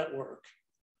of the network.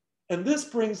 And this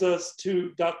brings us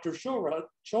to Dr.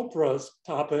 Chopra's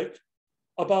topic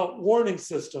about warning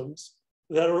systems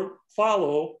that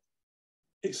follow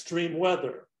extreme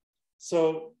weather.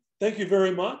 So thank you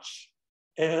very much.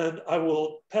 And I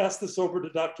will pass this over to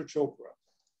Dr. Chopra.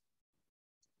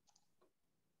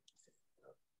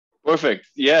 Perfect.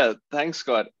 Yeah, thanks,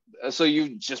 Scott. So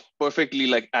you just perfectly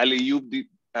like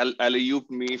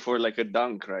alley-ooped me for like a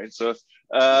dunk, right? So,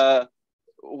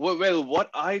 well, what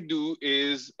I do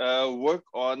is work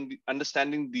on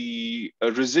understanding the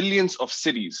resilience of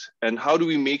cities and how do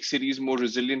we make cities more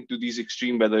resilient to these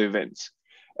extreme weather events.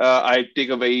 I take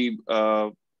a very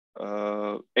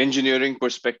engineering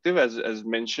perspective, as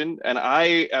mentioned, and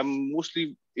I am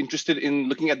mostly interested in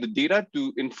looking at the data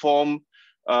to inform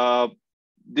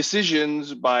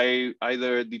decisions by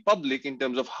either the public in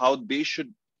terms of how they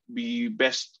should be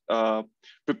best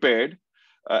prepared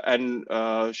and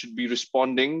should be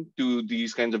responding to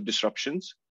these kinds of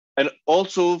disruptions. And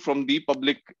also from the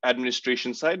public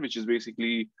administration side, which is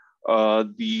basically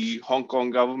the Hong Kong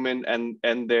government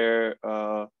and their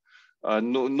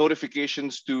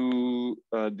notifications to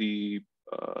the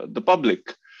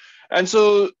public. And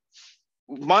so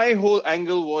my whole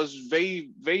angle was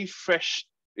very, very fresh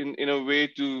in a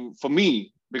way for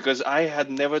me, because I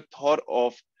had never thought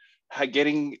of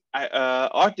getting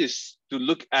artists to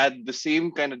look at the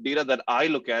same kind of data that I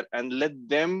look at and let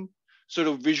them sort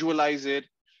of visualize it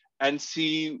and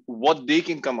see what they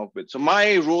can come up with. So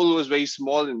my role was very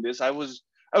small in this. I was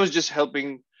just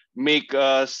helping make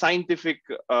a scientific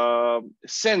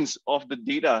sense of the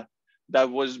data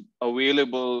that was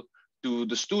available to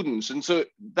the students. And so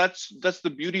that's the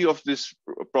beauty of this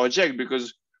project,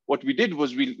 because what we did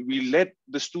was we let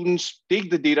the students take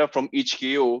the data from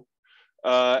HKO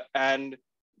and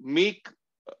make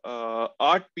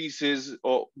art pieces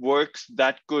or works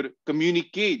that could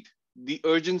communicate the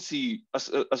urgency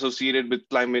associated with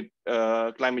climate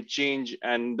change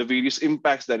and the various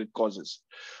impacts that it causes.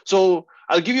 So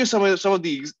I'll give you some of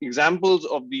the examples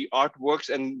of the artworks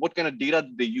and what kind of data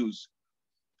they use.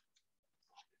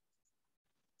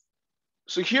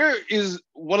 So here is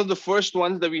one of the first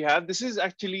ones that we have. This is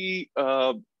actually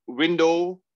a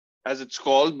window, as it's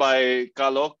called, by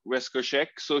Kalok Veskershek.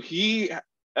 So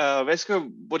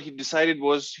Vesker, what he decided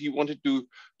was he wanted to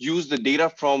use the data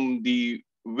from the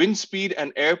wind speed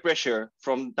and air pressure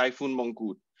from Typhoon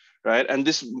Mangkhut, right? And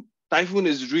this typhoon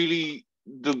is really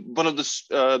one of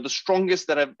the strongest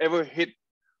that have ever hit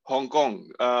Hong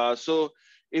Kong. So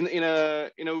in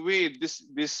a way,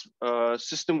 this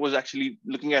system was actually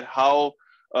looking at how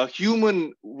a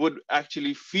human would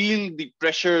actually feel the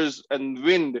pressures and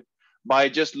wind by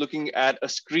just looking at a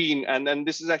screen. And then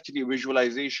this is actually a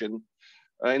visualization.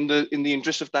 In the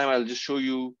interest of time, I'll just show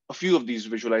you a few of these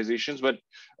visualizations. But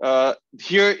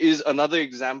here is another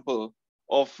example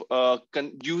of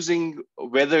using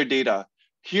weather data.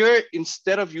 Here,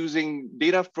 instead of using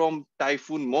data from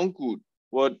Typhoon Mangkhut,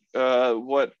 what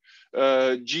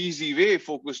GZV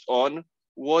focused on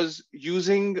was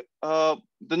using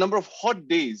the number of hot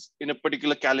days in a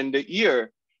particular calendar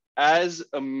year as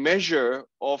a measure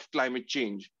of climate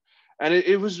change. And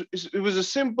it was a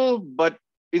simple but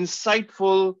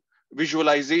insightful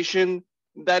visualization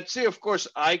that, say, of course,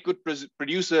 I could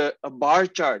produce a bar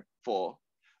chart for,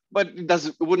 but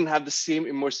it wouldn't have the same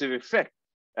immersive effect.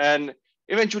 And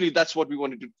eventually, that's what we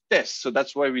wanted to test. So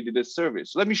that's why we did a survey.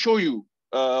 So let me show you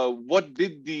what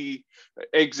did the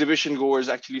exhibition goers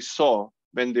actually saw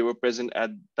when they were present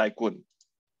at Daikun.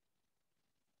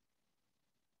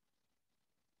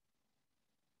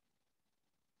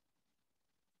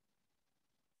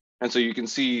 And so you can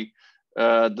see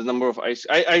the number of ice.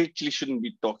 I actually shouldn't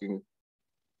be talking.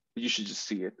 You should just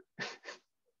see it.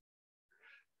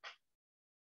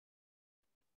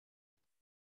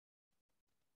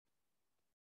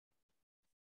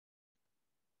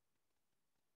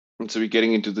 And so we're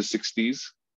getting into the 60s.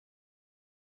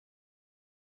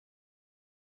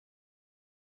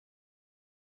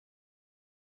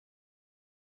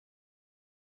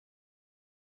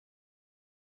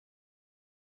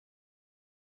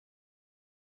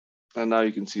 And now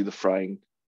you can see the frying.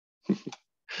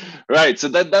 Right, so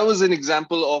that was an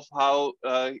example of how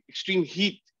extreme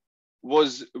heat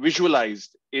was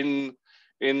visualized in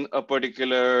a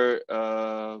particular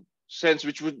sense,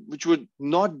 which would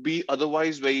not be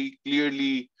otherwise very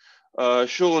clearly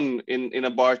shown in a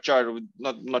bar chart, would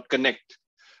not connect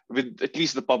with at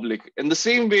least the public. In the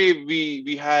same way,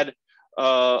 we had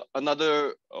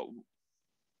another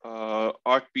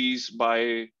art piece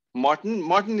by Martin.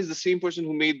 Martin is the same person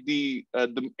who made the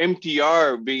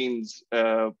MTR veins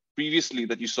previously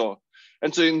that you saw.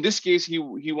 And so in this case,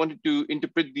 he wanted to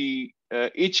interpret the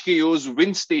HKO's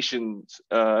wind stations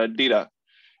data.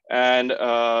 And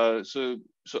so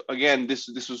again,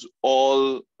 this was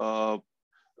all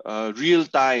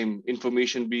real-time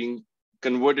information being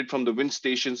converted from the wind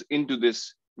stations into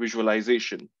this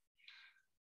visualization.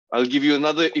 I'll give you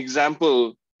another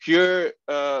example. Here,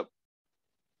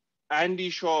 Andy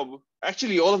Schaub,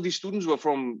 actually all of these students were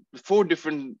from 4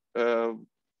 different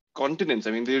continents.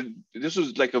 I mean, this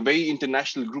was like a very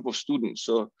international group of students.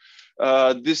 So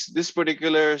this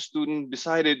particular student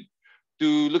decided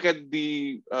to look at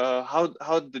the how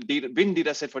the wind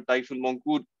data set for Typhoon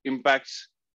Mangkhut impacts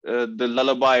the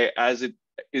lullaby as it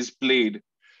is played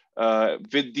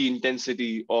with the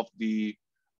intensity of the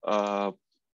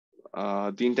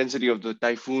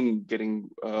typhoon getting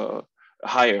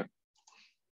higher.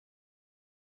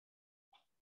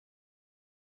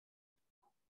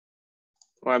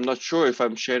 Well, I'm not sure if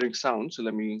I'm sharing sound, so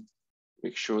let me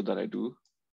make sure that I do.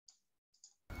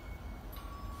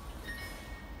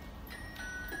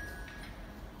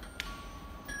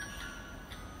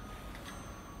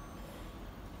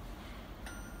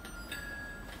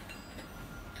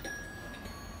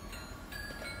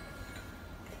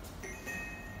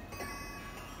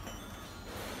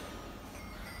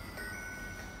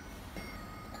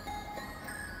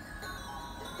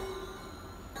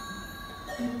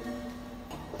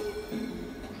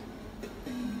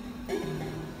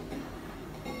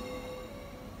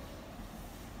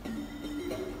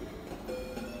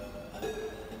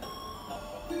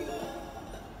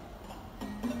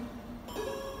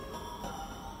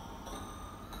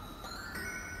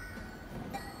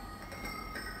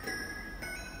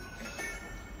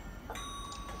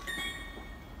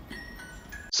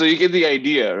 So you get the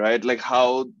idea, right? Like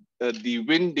how the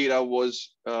wind data was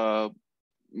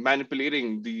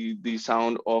manipulating the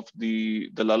sound of the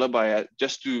lullaby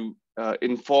just to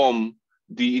inform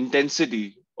the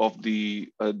intensity of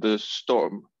the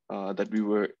storm that we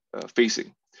were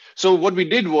facing. So what we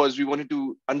did was we wanted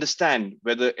to understand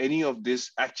whether any of this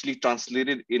actually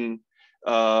translated in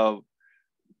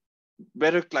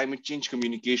better climate change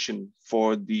communication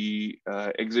for the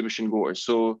exhibition goers.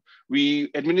 So we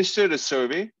administered a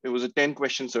survey. It was a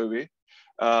 10-question survey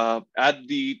at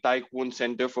the Tai Kwon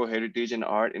Center for Heritage and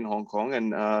Art in Hong Kong.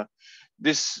 And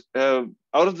this, out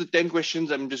of the 10 questions,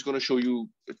 I'm just going to show you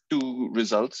 2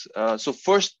 results. So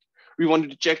first, we wanted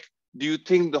to check, do you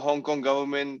think the Hong Kong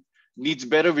government needs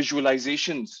better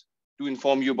visualizations to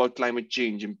inform you about climate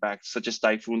change impacts, such as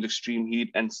typhoons, extreme heat,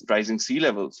 and rising sea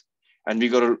levels? And we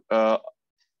got a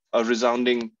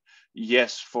resounding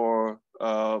yes for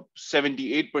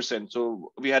 78%.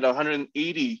 So we had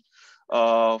 180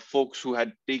 folks who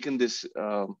had taken this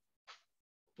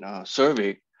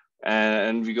survey,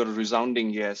 and we got a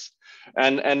resounding yes.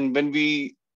 And when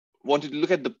we wanted to look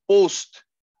at the post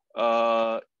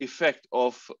effect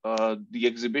of the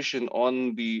exhibition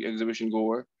on the exhibition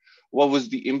goer, what was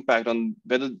the impact on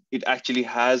whether it actually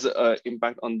has an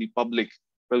impact on the public?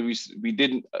 Well, we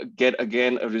did get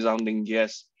again a resounding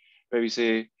yes, where we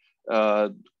say,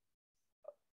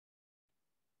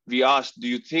 we asked, do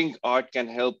you think art can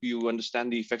help you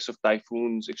understand the effects of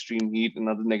typhoons, extreme heat, and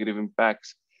other negative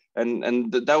impacts? And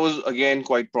that was again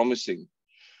quite promising.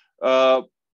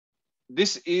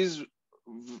 This is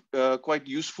quite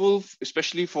useful,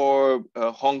 especially for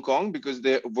Hong Kong, because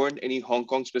there weren't any Hong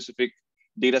Kong specific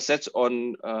data sets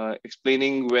on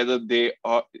explaining whether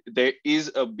there is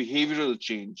a behavioral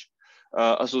change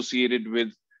associated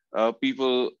with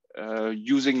people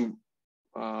using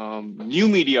new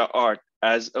media art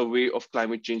as a way of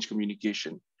climate change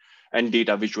communication and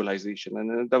data visualization.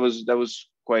 And that was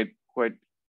quite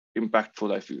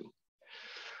impactful, I feel.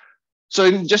 So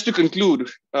just to conclude,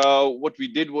 what we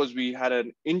did was we had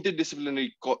an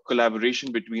interdisciplinary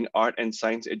collaboration between art and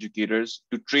science educators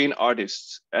to train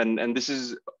artists. And this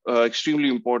is extremely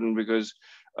important because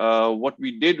what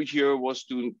we did here was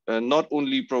to not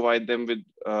only provide them with,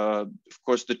 of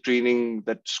course, the training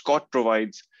that Scott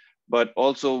provides, but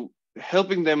also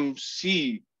helping them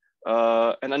see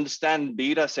and understand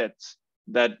data sets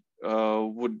that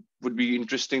would be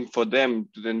interesting for them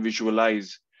to then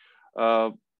visualize.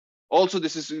 Also,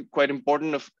 this is quite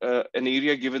important of an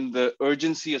area given the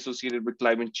urgency associated with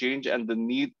climate change and the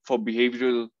need for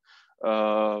behavioral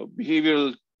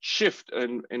shift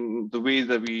in the way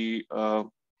that we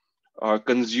are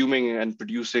consuming and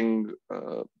producing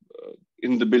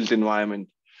in the built environment.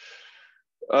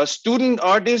 Student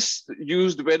artists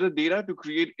used weather data to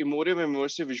create emotive,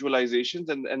 immersive visualizations,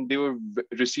 and they were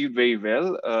received very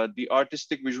well. The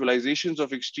artistic visualizations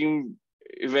of extreme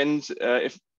events,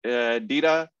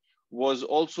 data was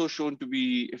also shown to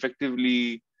be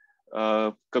effectively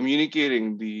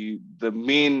communicating the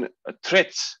main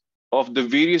threats of the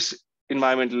various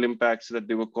environmental impacts that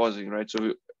they were causing, right?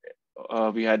 So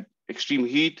we had extreme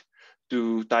heat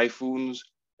to typhoons,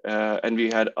 and we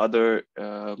had other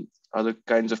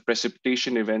kinds of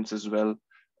precipitation events as well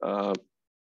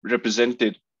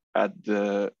represented at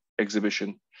the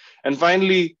exhibition. And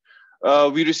finally,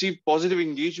 we received positive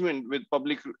engagement with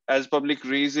public as public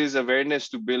raises awareness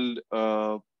to build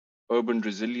urban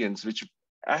resilience, which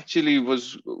actually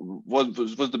was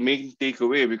the main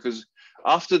takeaway, because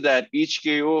after that,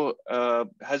 HKO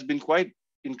has been quite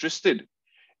interested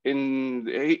in,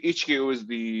 HKO is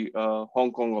the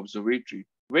Hong Kong Observatory,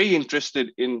 very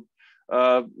interested in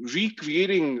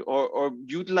recreating or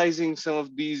utilizing some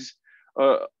of these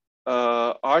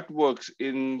artworks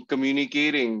in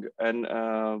communicating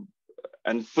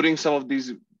and putting some of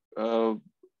these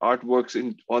artworks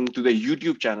onto their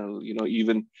YouTube channel. You know,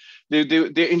 even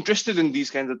they're interested in these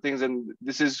kinds of things, and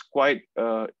this is quite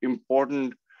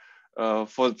important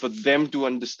for them to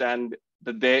understand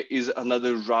that there is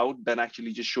another route than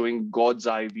actually just showing God's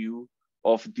eye view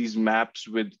of these maps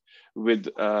with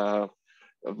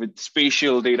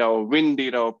spatial data or wind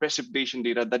data or precipitation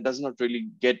data that does not really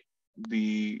get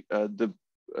the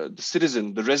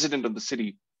citizen, the resident of the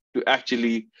city, to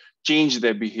actually change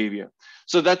their behavior.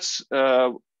 So that's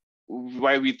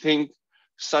why we think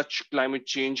such climate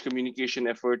change communication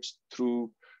efforts through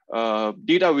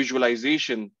data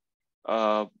visualization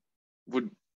would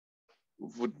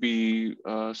be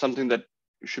something that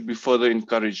should be further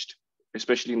encouraged,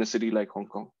 especially in a city like Hong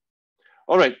Kong.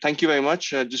 All right, thank you very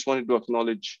much. I just wanted to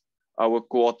acknowledge our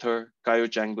co-author, Kayo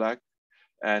Chang Black,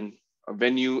 and our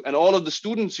venue, and all of the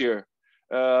students here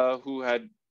who had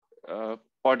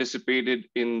participated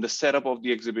in the setup of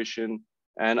the exhibition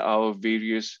and our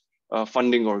various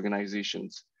funding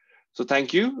organizations. So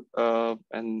thank you.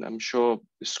 And I'm sure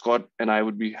Scott and I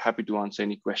would be happy to answer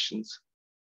any questions.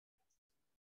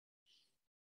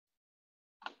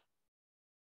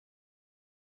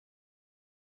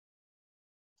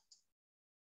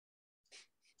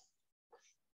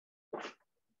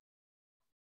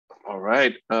 All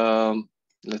right.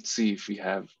 Let's see if we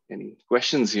have any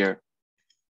questions here.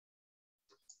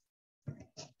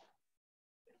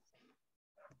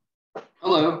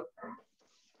 Hello.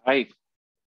 Hi.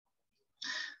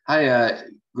 Hi,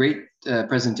 great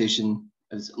presentation.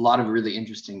 There's a lot of really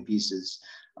interesting pieces.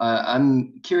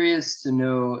 I'm curious to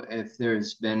know if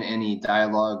there's been any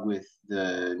dialogue with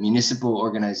the municipal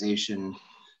organization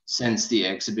since the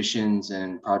exhibitions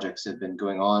and projects have been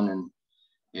going on, and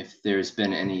if there's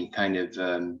been any kind of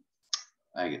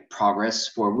progress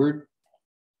forward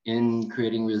in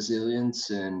creating resilience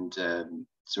and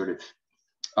sort of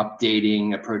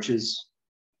updating approaches.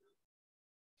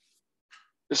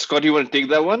 Scott, you want to take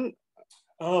that one?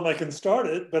 I can start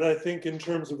it, but I think in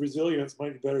terms of resilience,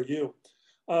 might be better you.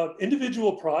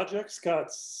 Individual projects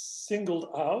got singled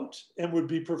out and would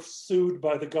be pursued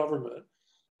by the government.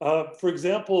 For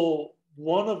example,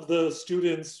 one of the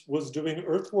students was doing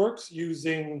earthworks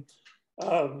using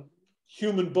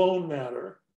human bone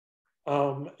matter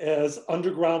as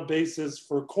underground bases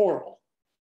for coral.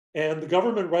 And the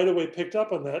government right away picked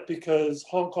up on that because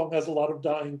Hong Kong has a lot of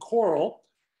dying coral,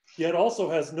 yet also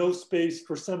has no space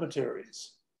for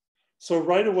cemeteries. So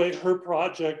right away, her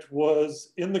project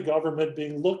was in the government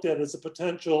being looked at as a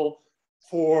potential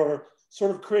for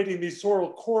sort of creating these sort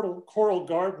of coral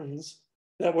gardens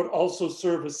that would also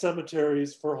serve as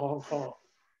cemeteries for Hong Kong.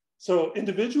 So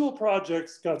individual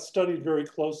projects got studied very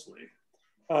closely.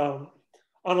 On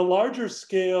a larger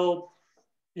scale,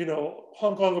 you know,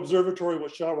 Hong Kong Observatory,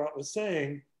 what Shauhrat was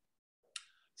saying,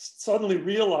 suddenly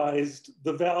realized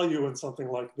the value in something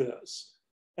like this.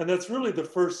 And that's really the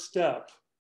first step,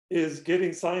 is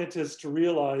getting scientists to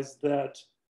realize that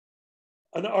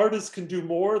an artist can do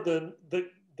more than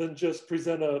just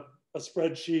present a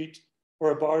spreadsheet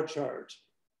or a bar chart.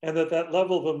 And that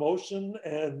level of emotion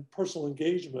and personal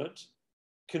engagement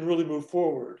can really move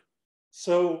forward.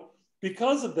 So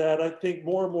because of that, I think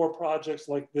more and more projects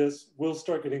like this will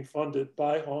start getting funded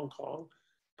by Hong Kong,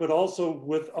 but also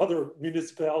with other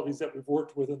municipalities that we've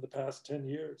worked with in the past 10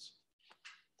 years.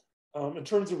 In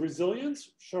terms of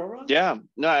resilience, Shauhrat? Yeah,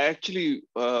 no, actually,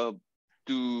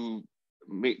 to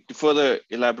further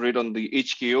elaborate on the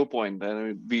HKO point,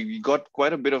 we got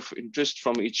quite a bit of interest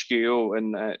from HKO,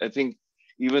 and I think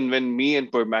even when me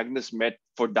and Per Magnus met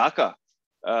for DACA,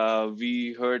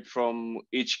 we heard from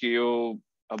HKO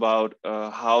about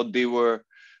how they were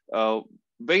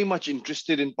very much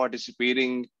interested in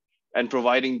participating and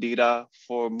providing data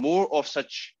for more of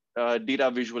such data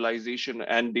visualization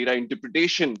and data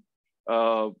interpretation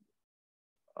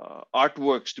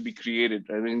artworks to be created.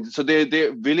 I mean, so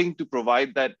they're willing to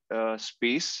provide that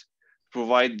space,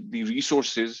 provide the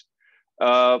resources,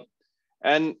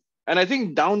 and I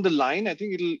think down the line, I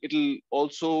think it'll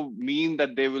also mean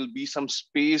that there will be some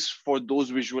space for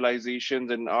those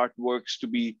visualizations and artworks to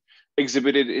be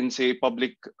exhibited in, say,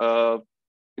 public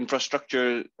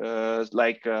infrastructure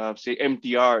like say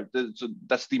MTR. So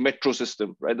that's the metro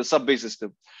system, right? The subway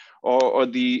system,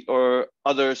 or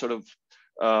other sort of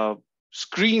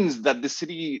screens that the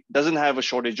city doesn't have a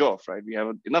shortage of, right? We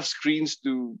have enough screens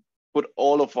to put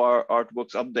all of our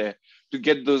artworks up there to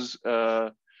get those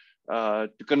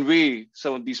to convey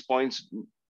some of these points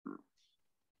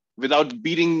without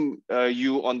beating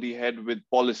you on the head with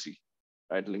policy,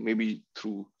 right? Like maybe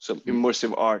through some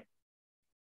immersive art.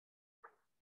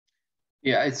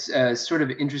 Yeah, it's a sort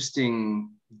of interesting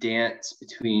dance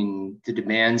between the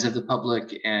demands of the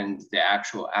public and the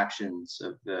actual actions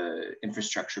of the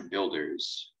infrastructure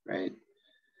builders, right?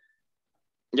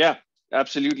 Yeah,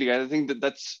 absolutely. I think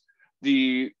that's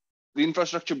the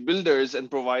infrastructure builders and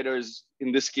providers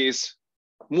in this case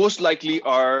most likely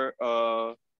are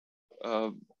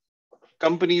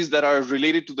companies that are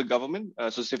related to the government.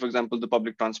 So say, for example, the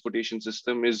public transportation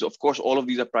system is, of course, all of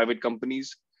these are private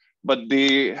companies, but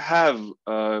they have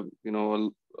you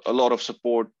know, a lot of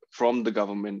support from the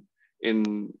government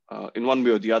in one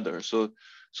way or the other. So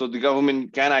the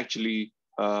government can actually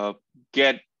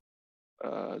get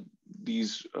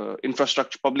these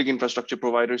public infrastructure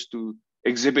providers to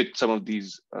exhibit some of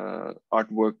these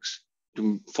artworks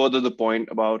to further the point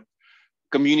about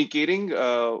communicating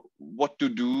what to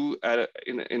do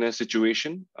in a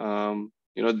situation.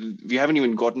 You know, we haven't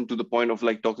even gotten to the point of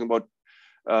like talking about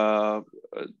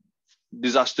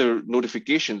disaster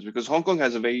notifications, because Hong Kong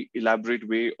has a very elaborate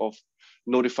way of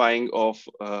notifying of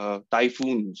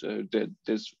typhoons.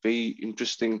 There's very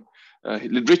interesting,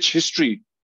 rich history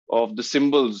of the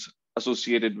symbols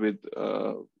associated with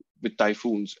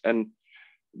typhoons, and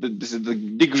this is the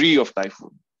degree of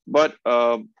typhoon. But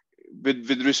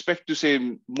with respect to,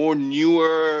 say, more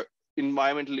newer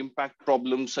environmental impact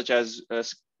problems such as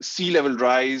sea level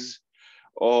rise,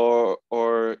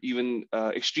 or even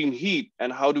extreme heat,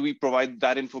 and how do we provide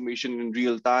that information in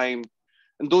real time?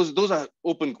 And those are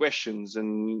open questions,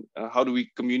 and how do we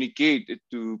communicate it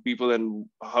to people, and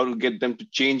how to get them to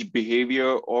change behavior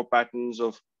or patterns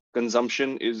of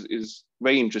consumption is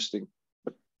very interesting,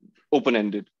 but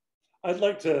open-ended. I'd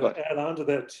like to add on to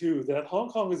that too, that Hong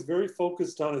Kong is very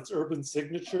focused on its urban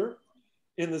signature,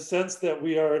 in the sense that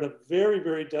we are in a very,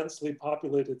 very densely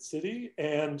populated city,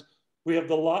 and we have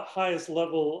the highest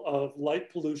level of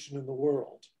light pollution in the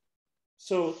world.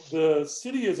 So the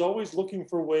city is always looking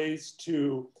for ways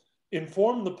to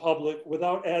inform the public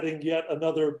without adding yet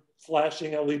another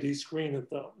flashing LED screen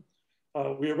at them.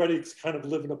 We already kind of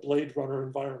live in a Blade Runner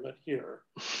environment here.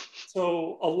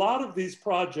 So a lot of these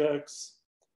projects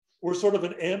were sort of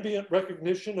an ambient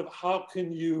recognition of how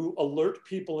can you alert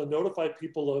people and notify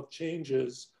people of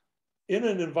changes in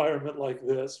an environment like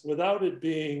this without it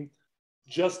being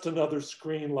just another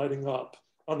screen lighting up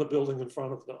on the building in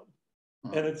front of them.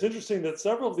 And it's interesting that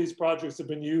several of these projects have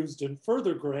been used in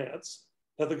further grants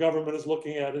that the government is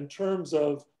looking at in terms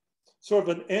of sort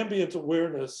of an ambient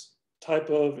awareness type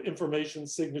of information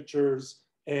signatures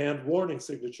and warning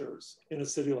signatures in a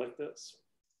city like this.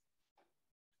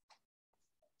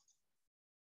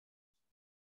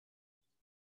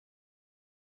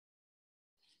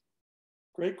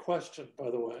 Great question,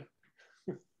 by the way.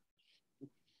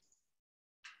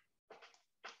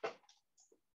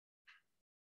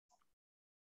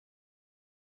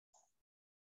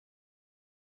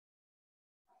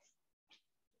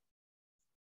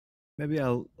 Maybe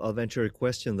I'll venture a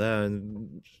question there,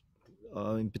 and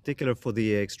in particular for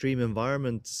the extreme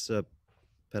environments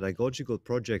pedagogical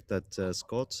project that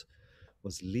Scott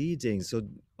was leading. So,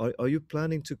 are you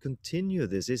planning to continue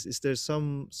this? Is there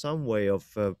some way of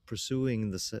pursuing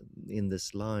this in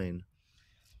this line?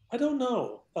 I don't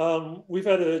know. We've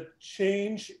had a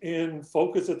change in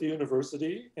focus at the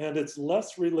university, and it's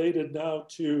less related now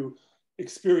to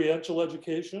experiential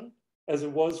education as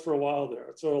it was for a while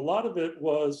there. So a lot of it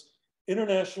was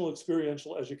international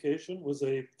experiential education was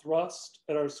a thrust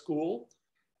at our school,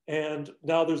 and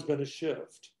now there's been a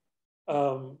shift.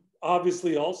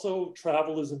 Obviously, also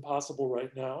travel is impossible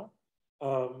right now,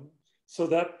 so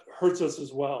that hurts us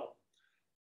as well.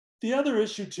 The other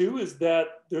issue too is that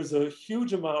there's a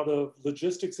huge amount of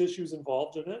logistics issues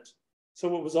involved in it.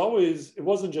 So it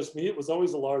wasn't just me, it was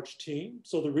always a large team.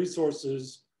 So the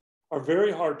resources are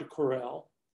very hard to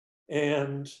corral.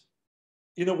 And,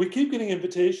 you know, we keep getting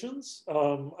invitations.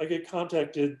 I get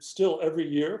contacted still every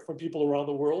year from people around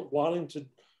the world wanting to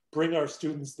bring our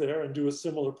students there and do a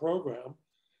similar program.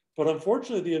 But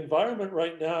unfortunately, the environment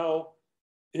right now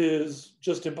is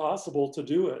just impossible to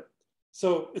do it.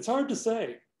 So it's hard to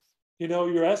say. You know,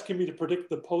 you're asking me to predict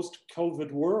the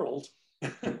post-COVID world.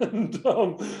 And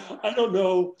I don't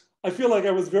know. I feel like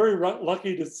I was very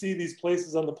lucky to see these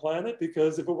places on the planet,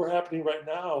 because if it were happening right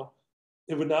now,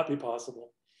 it would not be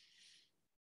possible.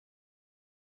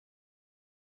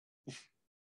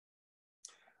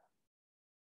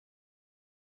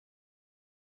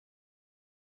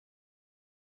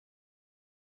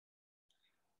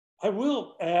 I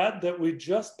will add that we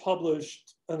just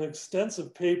published an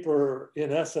extensive paper in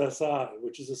SSI,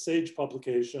 which is a SAGE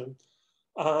publication,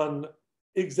 on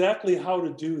exactly how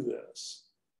to do this.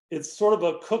 It's sort of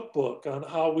a cookbook on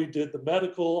how we did the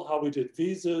medical, how we did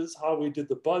visas, how we did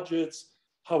the budgets,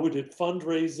 how we did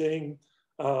fundraising,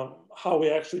 how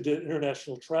we actually did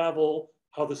international travel,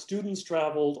 how the students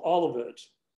traveled, all of it.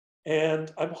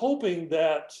 And I'm hoping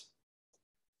that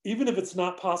even if it's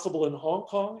not possible in Hong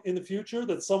Kong in the future,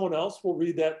 that someone else will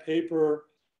read that paper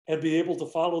and be able to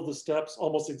follow the steps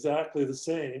almost exactly the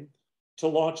same to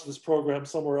launch this program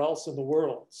somewhere else in the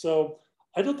world. So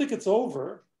I don't think it's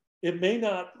over. It may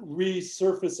not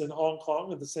resurface in Hong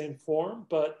Kong in the same form,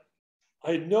 but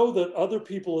I know that other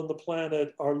people on the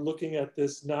planet are looking at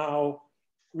this now,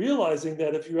 realizing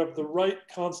that if you have the right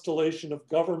constellation of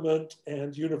government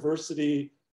and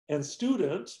university and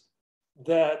student,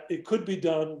 that it could be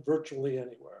done virtually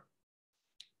anywhere.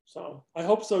 So I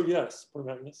hope so, yes, Per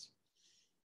Magnus.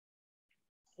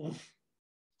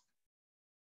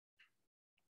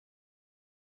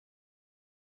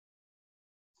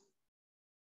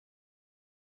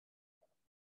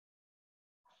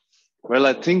 Well,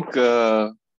 I think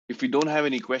if we don't have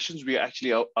any questions, we are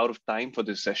actually out of time for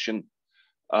this session.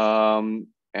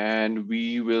 And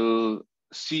we will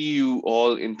see you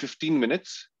all in 15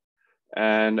 minutes.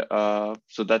 And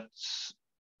so that's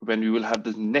when we will have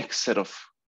the next set of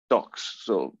talks.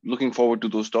 So looking forward to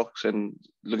those talks and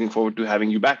looking forward to having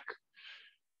you back.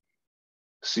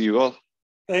 See you all.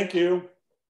 Thank you.